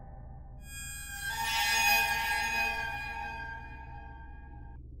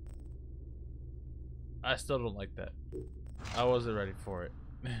 I still don't like that. I wasn't ready for it.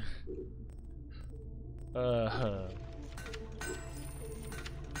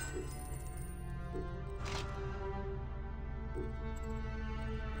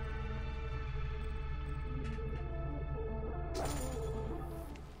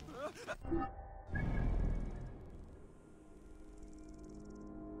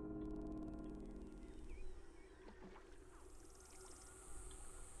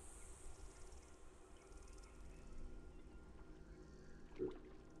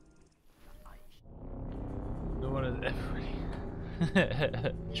 No one is ever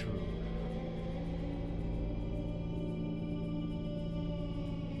ready. True.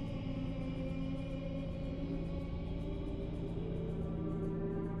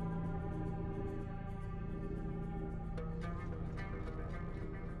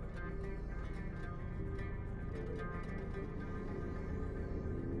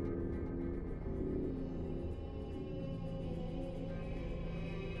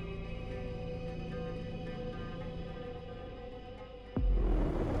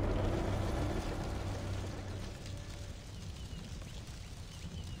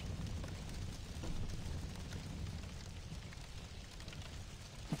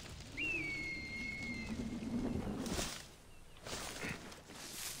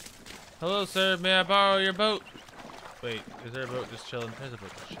 Hello, sir. May I borrow your boat? Wait, is there a boat just chilling? There's a boat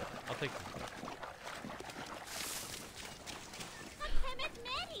just chilling. I'll take this boat.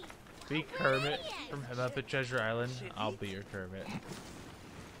 Be Kermit from Muppet Treasure Island. I'll be your Kermit.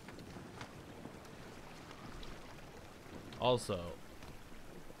 Also,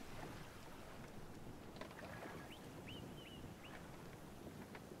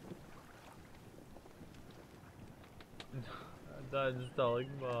 I'm done installing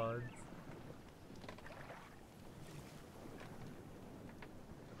mods.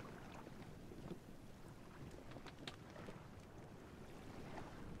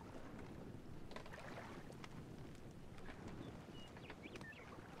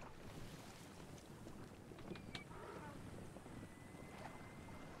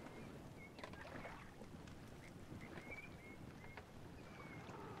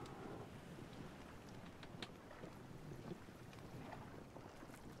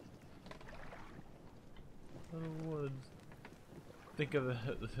 Think of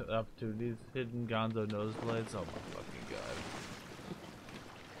the opportunities. Hidden Gonzo nosebleeds. Oh my fucking god.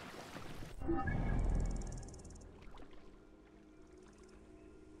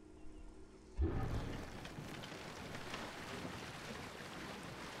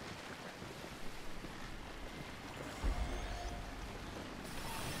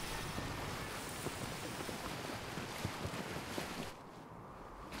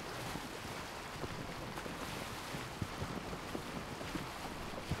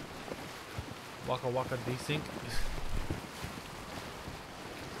 Waka waka desync.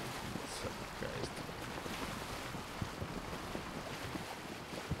 Christ.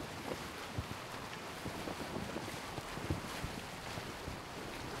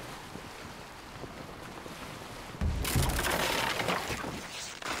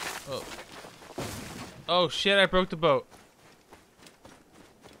 Oh. Oh shit, I broke the boat.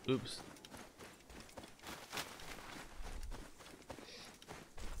 Oops.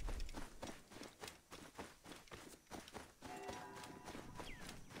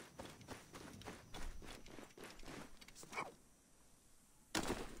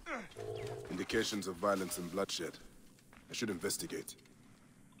 Indications of violence and bloodshed. I should investigate.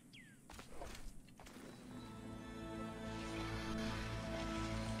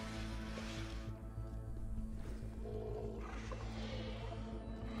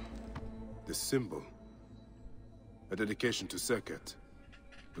 This symbol. A dedication to Serket,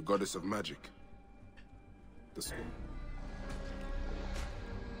 the goddess of magic. The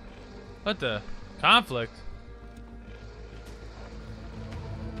What the? Conflict?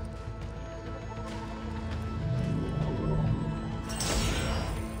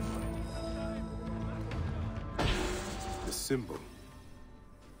 symbol.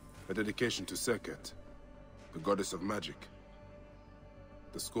 A dedication to Serket, the goddess of magic.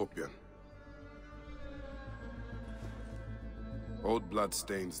 The scorpion. Old blood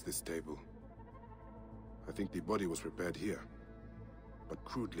stains this table. I think the body was prepared here, but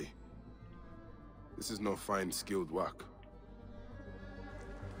crudely. This is no fine, skilled work.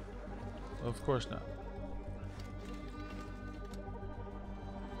 Of course not.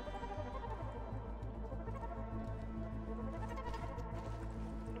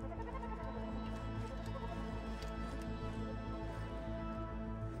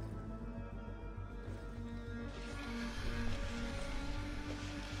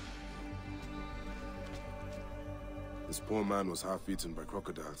 This poor man was half-eaten by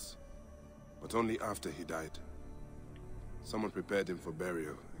crocodiles, but only after he died. Someone prepared him for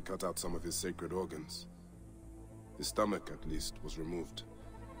burial and cut out some of his sacred organs. His stomach, at least, was removed.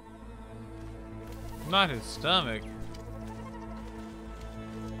 Not his stomach.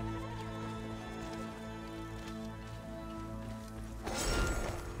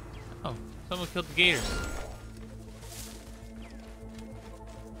 Oh, someone killed the gators.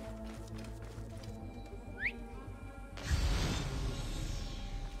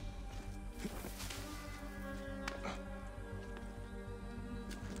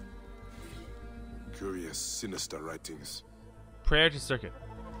 Curious, sinister writings. Prayer to Serket.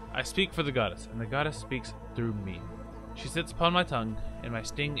 I speak for the goddess, and the goddess speaks through me. She sits upon my tongue, and my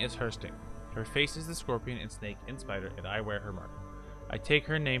sting is her sting. Her face is the scorpion and snake and spider, and I wear her mark. I take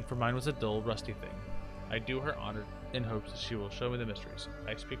her name, for mine was a dull, rusty thing. I do her honor in hopes that she will show me the mysteries.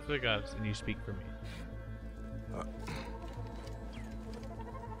 I speak for the goddess, and you speak for me.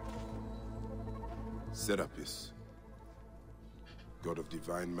 Serapis, god of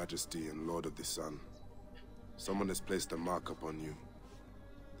divine majesty and lord of the sun. Someone has placed a mark upon you.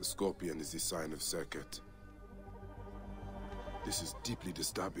 The scorpion is the sign of Serket. This is deeply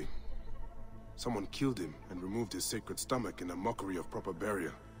disturbing. Someone killed him and removed his sacred stomach in a mockery of proper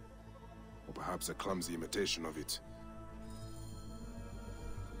burial. Or perhaps a clumsy imitation of it.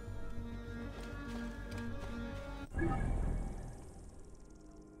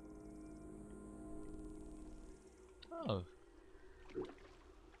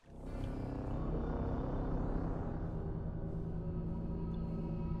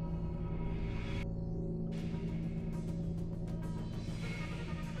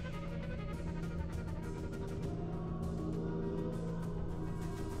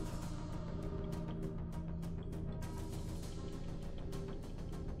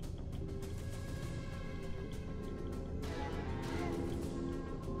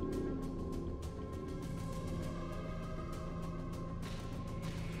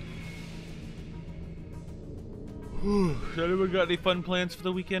 Has anyone got any fun plans for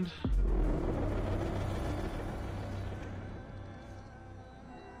the weekend?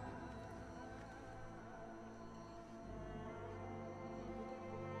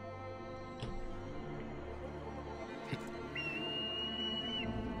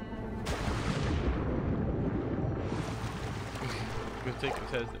 Go take a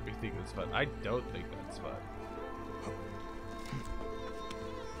test if you think it's fun. I don't think that's fun.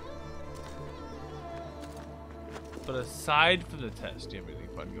 But aside from the test, do you have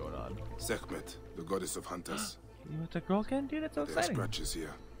anything fun going on? Sekhmet, the goddess of hunters. You with the girl again? Dude, that's so There are exciting. scratches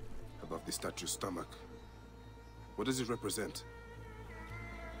here, above the statue's stomach. What does it represent?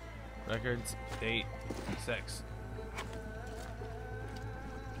 Records, date, sex.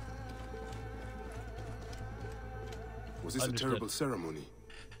 Was this Understood. a terrible ceremony?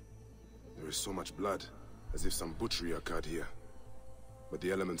 There is so much blood, as if some butchery occurred here. But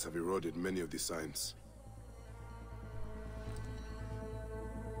the elements have eroded many of the signs.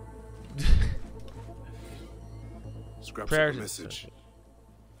 Scraps Prayers of a and message.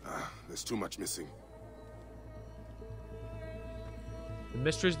 There's too much missing. The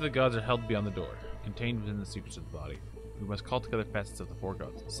mysteries of the gods are held beyond the door, contained within the secrets of the body. We must call together facets of the four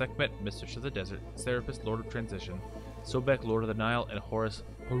gods: Sekhmet, mistress of the desert; Serapis, lord of transition; Sobek, lord of the Nile; and Horus,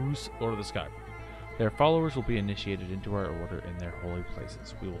 lord of the sky. Their followers will be initiated into our order in their holy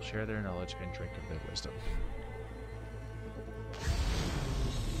places. We will share their knowledge and drink of their wisdom.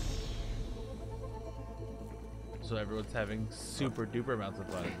 So everyone's having super duper amounts of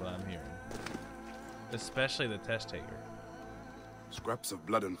fun is what I'm hearing. Especially the test taker. Scraps of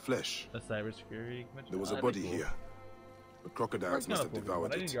blood and flesh. The cybersecurity convention. There was a Oh, that'd be body cool. here, but crocodiles Working must on have a Pokemon.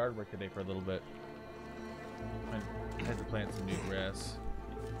 devoured I did it. yard work today for a little bit. I had to plant some new grass.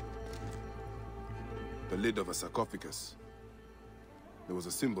 The lid of a sarcophagus. There was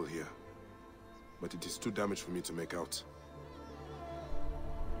a symbol here, but it is too damaged for me to make out.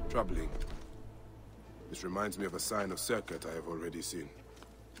 Troubling. This reminds me of a sign of circuit I have already seen.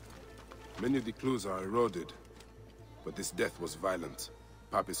 Many of the clues are eroded, but this death was violent,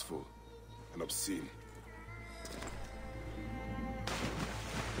 purposeful, and obscene.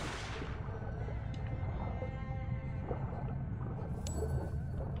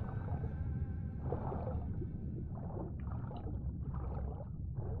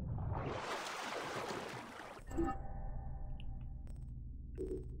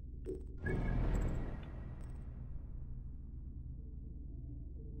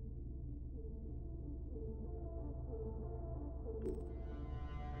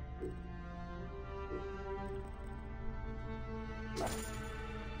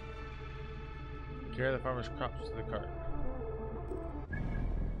 Carry the farmer's crops to the cart.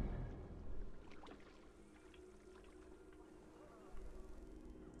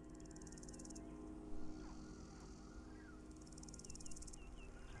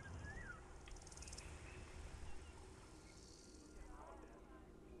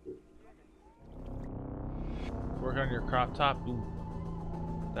 Work on your crop top. Ooh.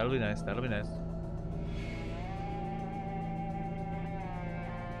 That'll be nice. That'll be nice.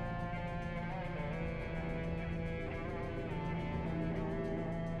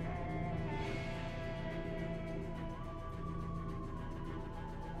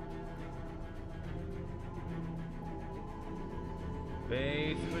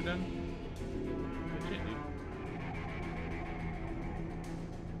 Basically done. Good shit, dude.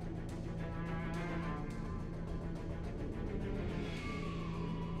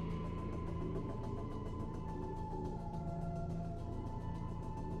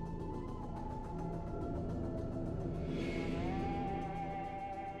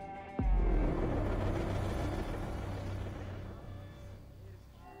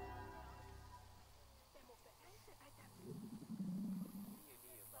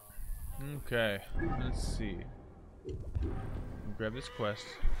 Okay, let's see. Grab this quest.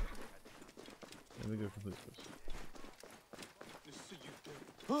 Let me go complete this.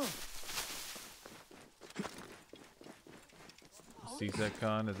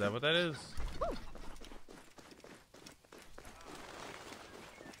 CSECCon, is that what that is?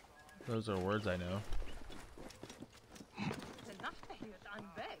 Those are words I know.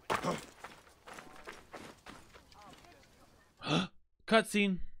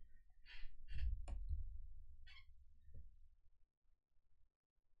 Cutscene.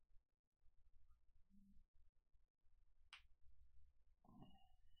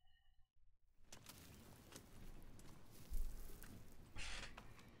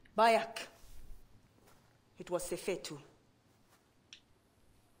 Bayak. It was Sefetu.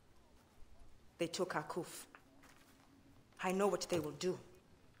 They took Akuf. I know what they will do.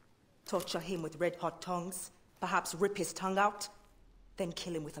 Torture him with red-hot tongues Perhaps rip his tongue out, then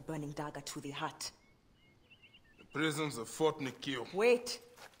kill him with a burning dagger to the heart. The prisons of Fort Nikio. Wait.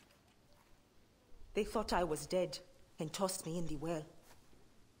 They thought I was dead and tossed me in the well.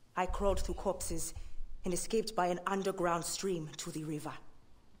 I crawled through corpses and escaped by an underground stream to the river.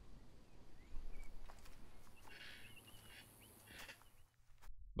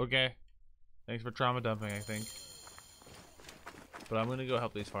 Okay. Thanks for trauma dumping, I think. But I'm gonna go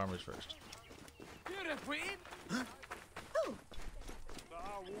help these farmers first.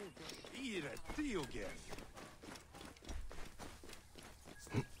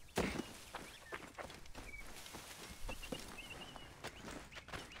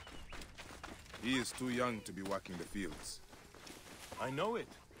 He is too young to be working the fields. I know it,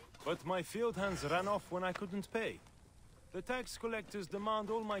 but my field hands ran off when I couldn't pay. The tax collectors demand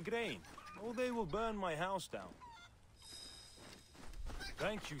all my grain, or they will burn my house down.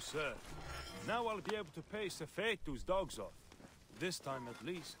 Thank you, sir. Now I'll be able to pay Sefetu's dogs off. This time at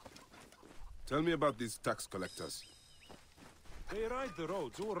least. Tell me about these tax collectors. They ride the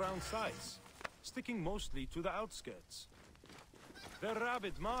roads all round sides, sticking mostly to the outskirts. Their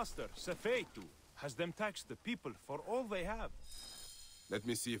rabid master, Sefetu, has them tax the people for all they have. Let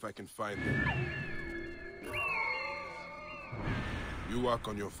me see if I can find them. You work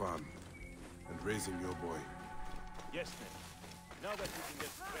on your farm, and raising your boy. Yes, then. Now that you can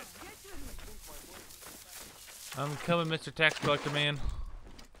get rest. I'm coming, Mr. Tax Collector Man.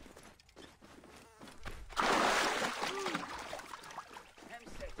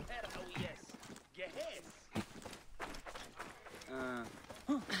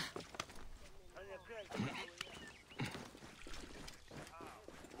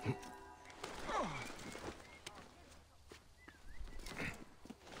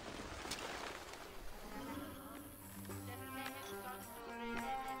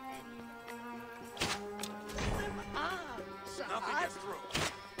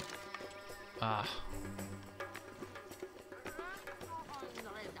 Ah.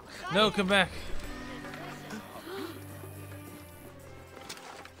 No, come back.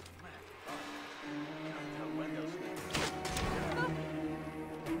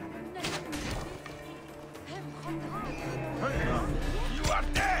 You are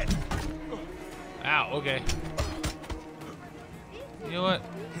dead! Ow, okay. You know what?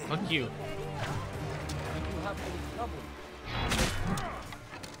 Fuck you.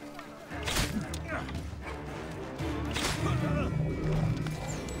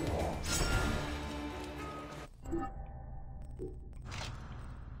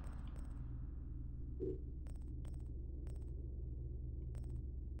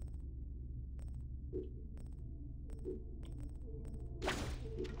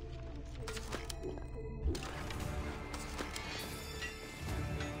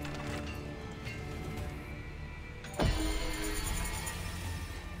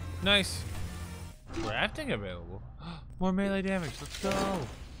 Nice. Crafting available. More melee damage. Let's go. Do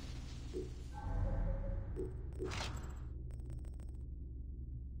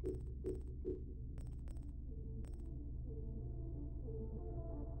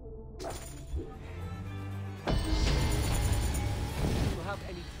you have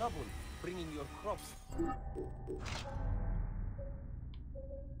any trouble bringing your crops?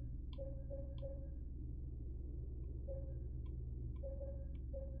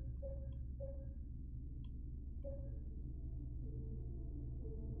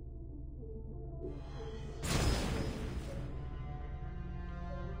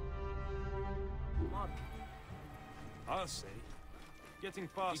 I'll say, getting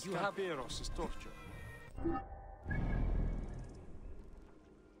past Camperos is torture.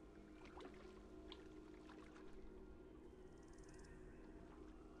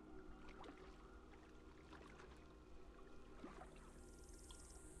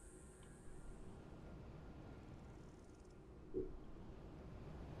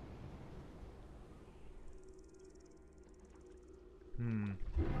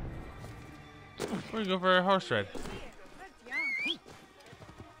 We're gonna go for a horse ride.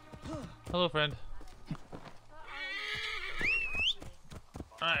 Hello, friend.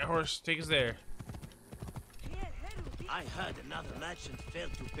 Alright, horse, take us there. I heard another merchant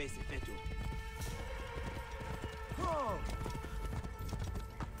failed to pay Sefetu.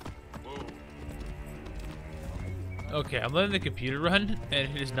 Okay, I'm letting the computer run,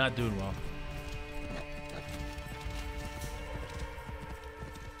 and it is not doing well.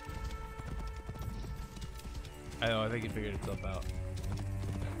 I know, I think it figured itself out.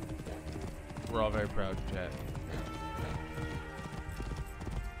 We're all very proud, chat.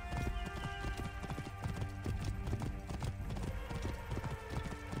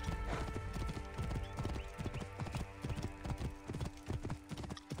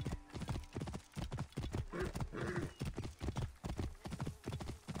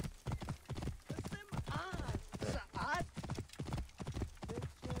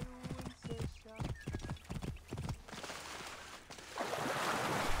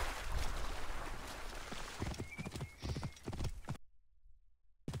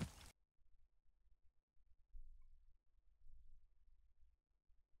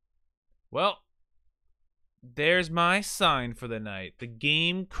 there's my sign for the night. The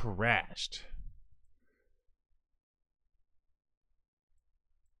game crashed.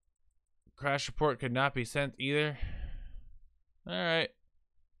 Crash report could not be sent either. Alright.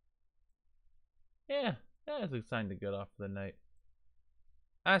 Yeah, that's a sign to get off for the night.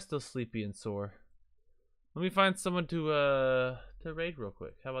 I'm still sleepy and sore. Let me find someone to raid real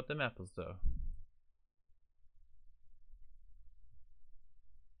quick. How about them apples though?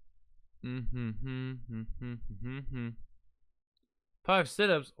 Mm-hmm. 5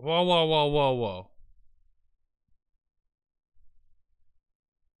 sit-ups. Whoa, whoa, whoa, whoa, whoa.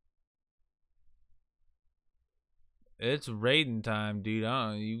 It's raiding time, dude.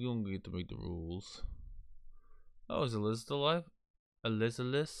 You gonna get to make the rules. Oh, is Elizabeth alive?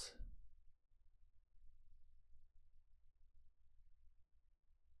 Elizabeth?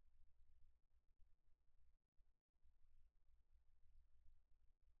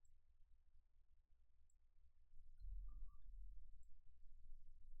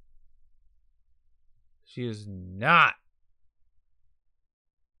 She is not.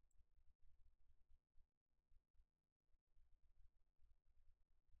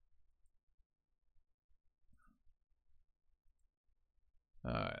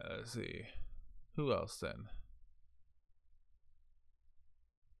 Alright, let's see. Who else then?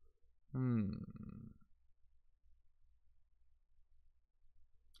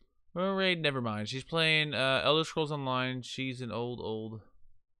 Well, raid, never mind. She's playing Elder Scrolls Online. She's an old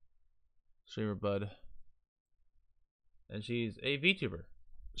streamer bud. And she's a VTuber.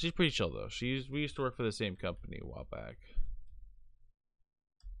 She's pretty chill though. We used to work for the same company a while back.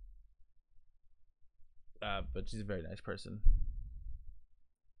 But she's a very nice person.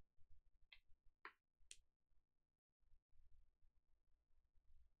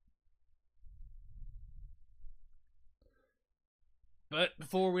 But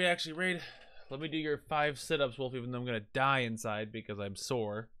before we actually raid, let me do your 5 sit-ups, Wolf, even though I'm gonna die inside because I'm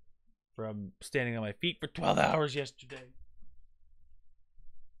sore from standing on my feet for 12 hours yesterday.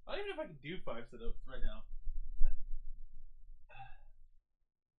 I don't even know if I can do 5 sit-ups right now.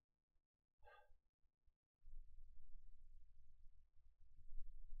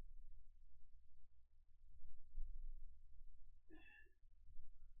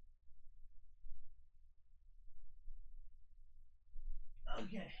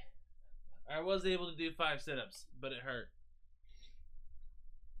 Okay. I was able to do 5 sit-ups, but it hurt.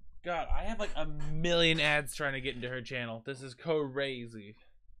 God, I have like a million ads trying to get into her channel. This is crazy.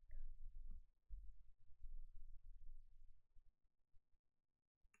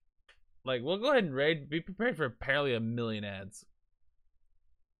 Like, we'll go ahead and raid. Be prepared for apparently a million ads.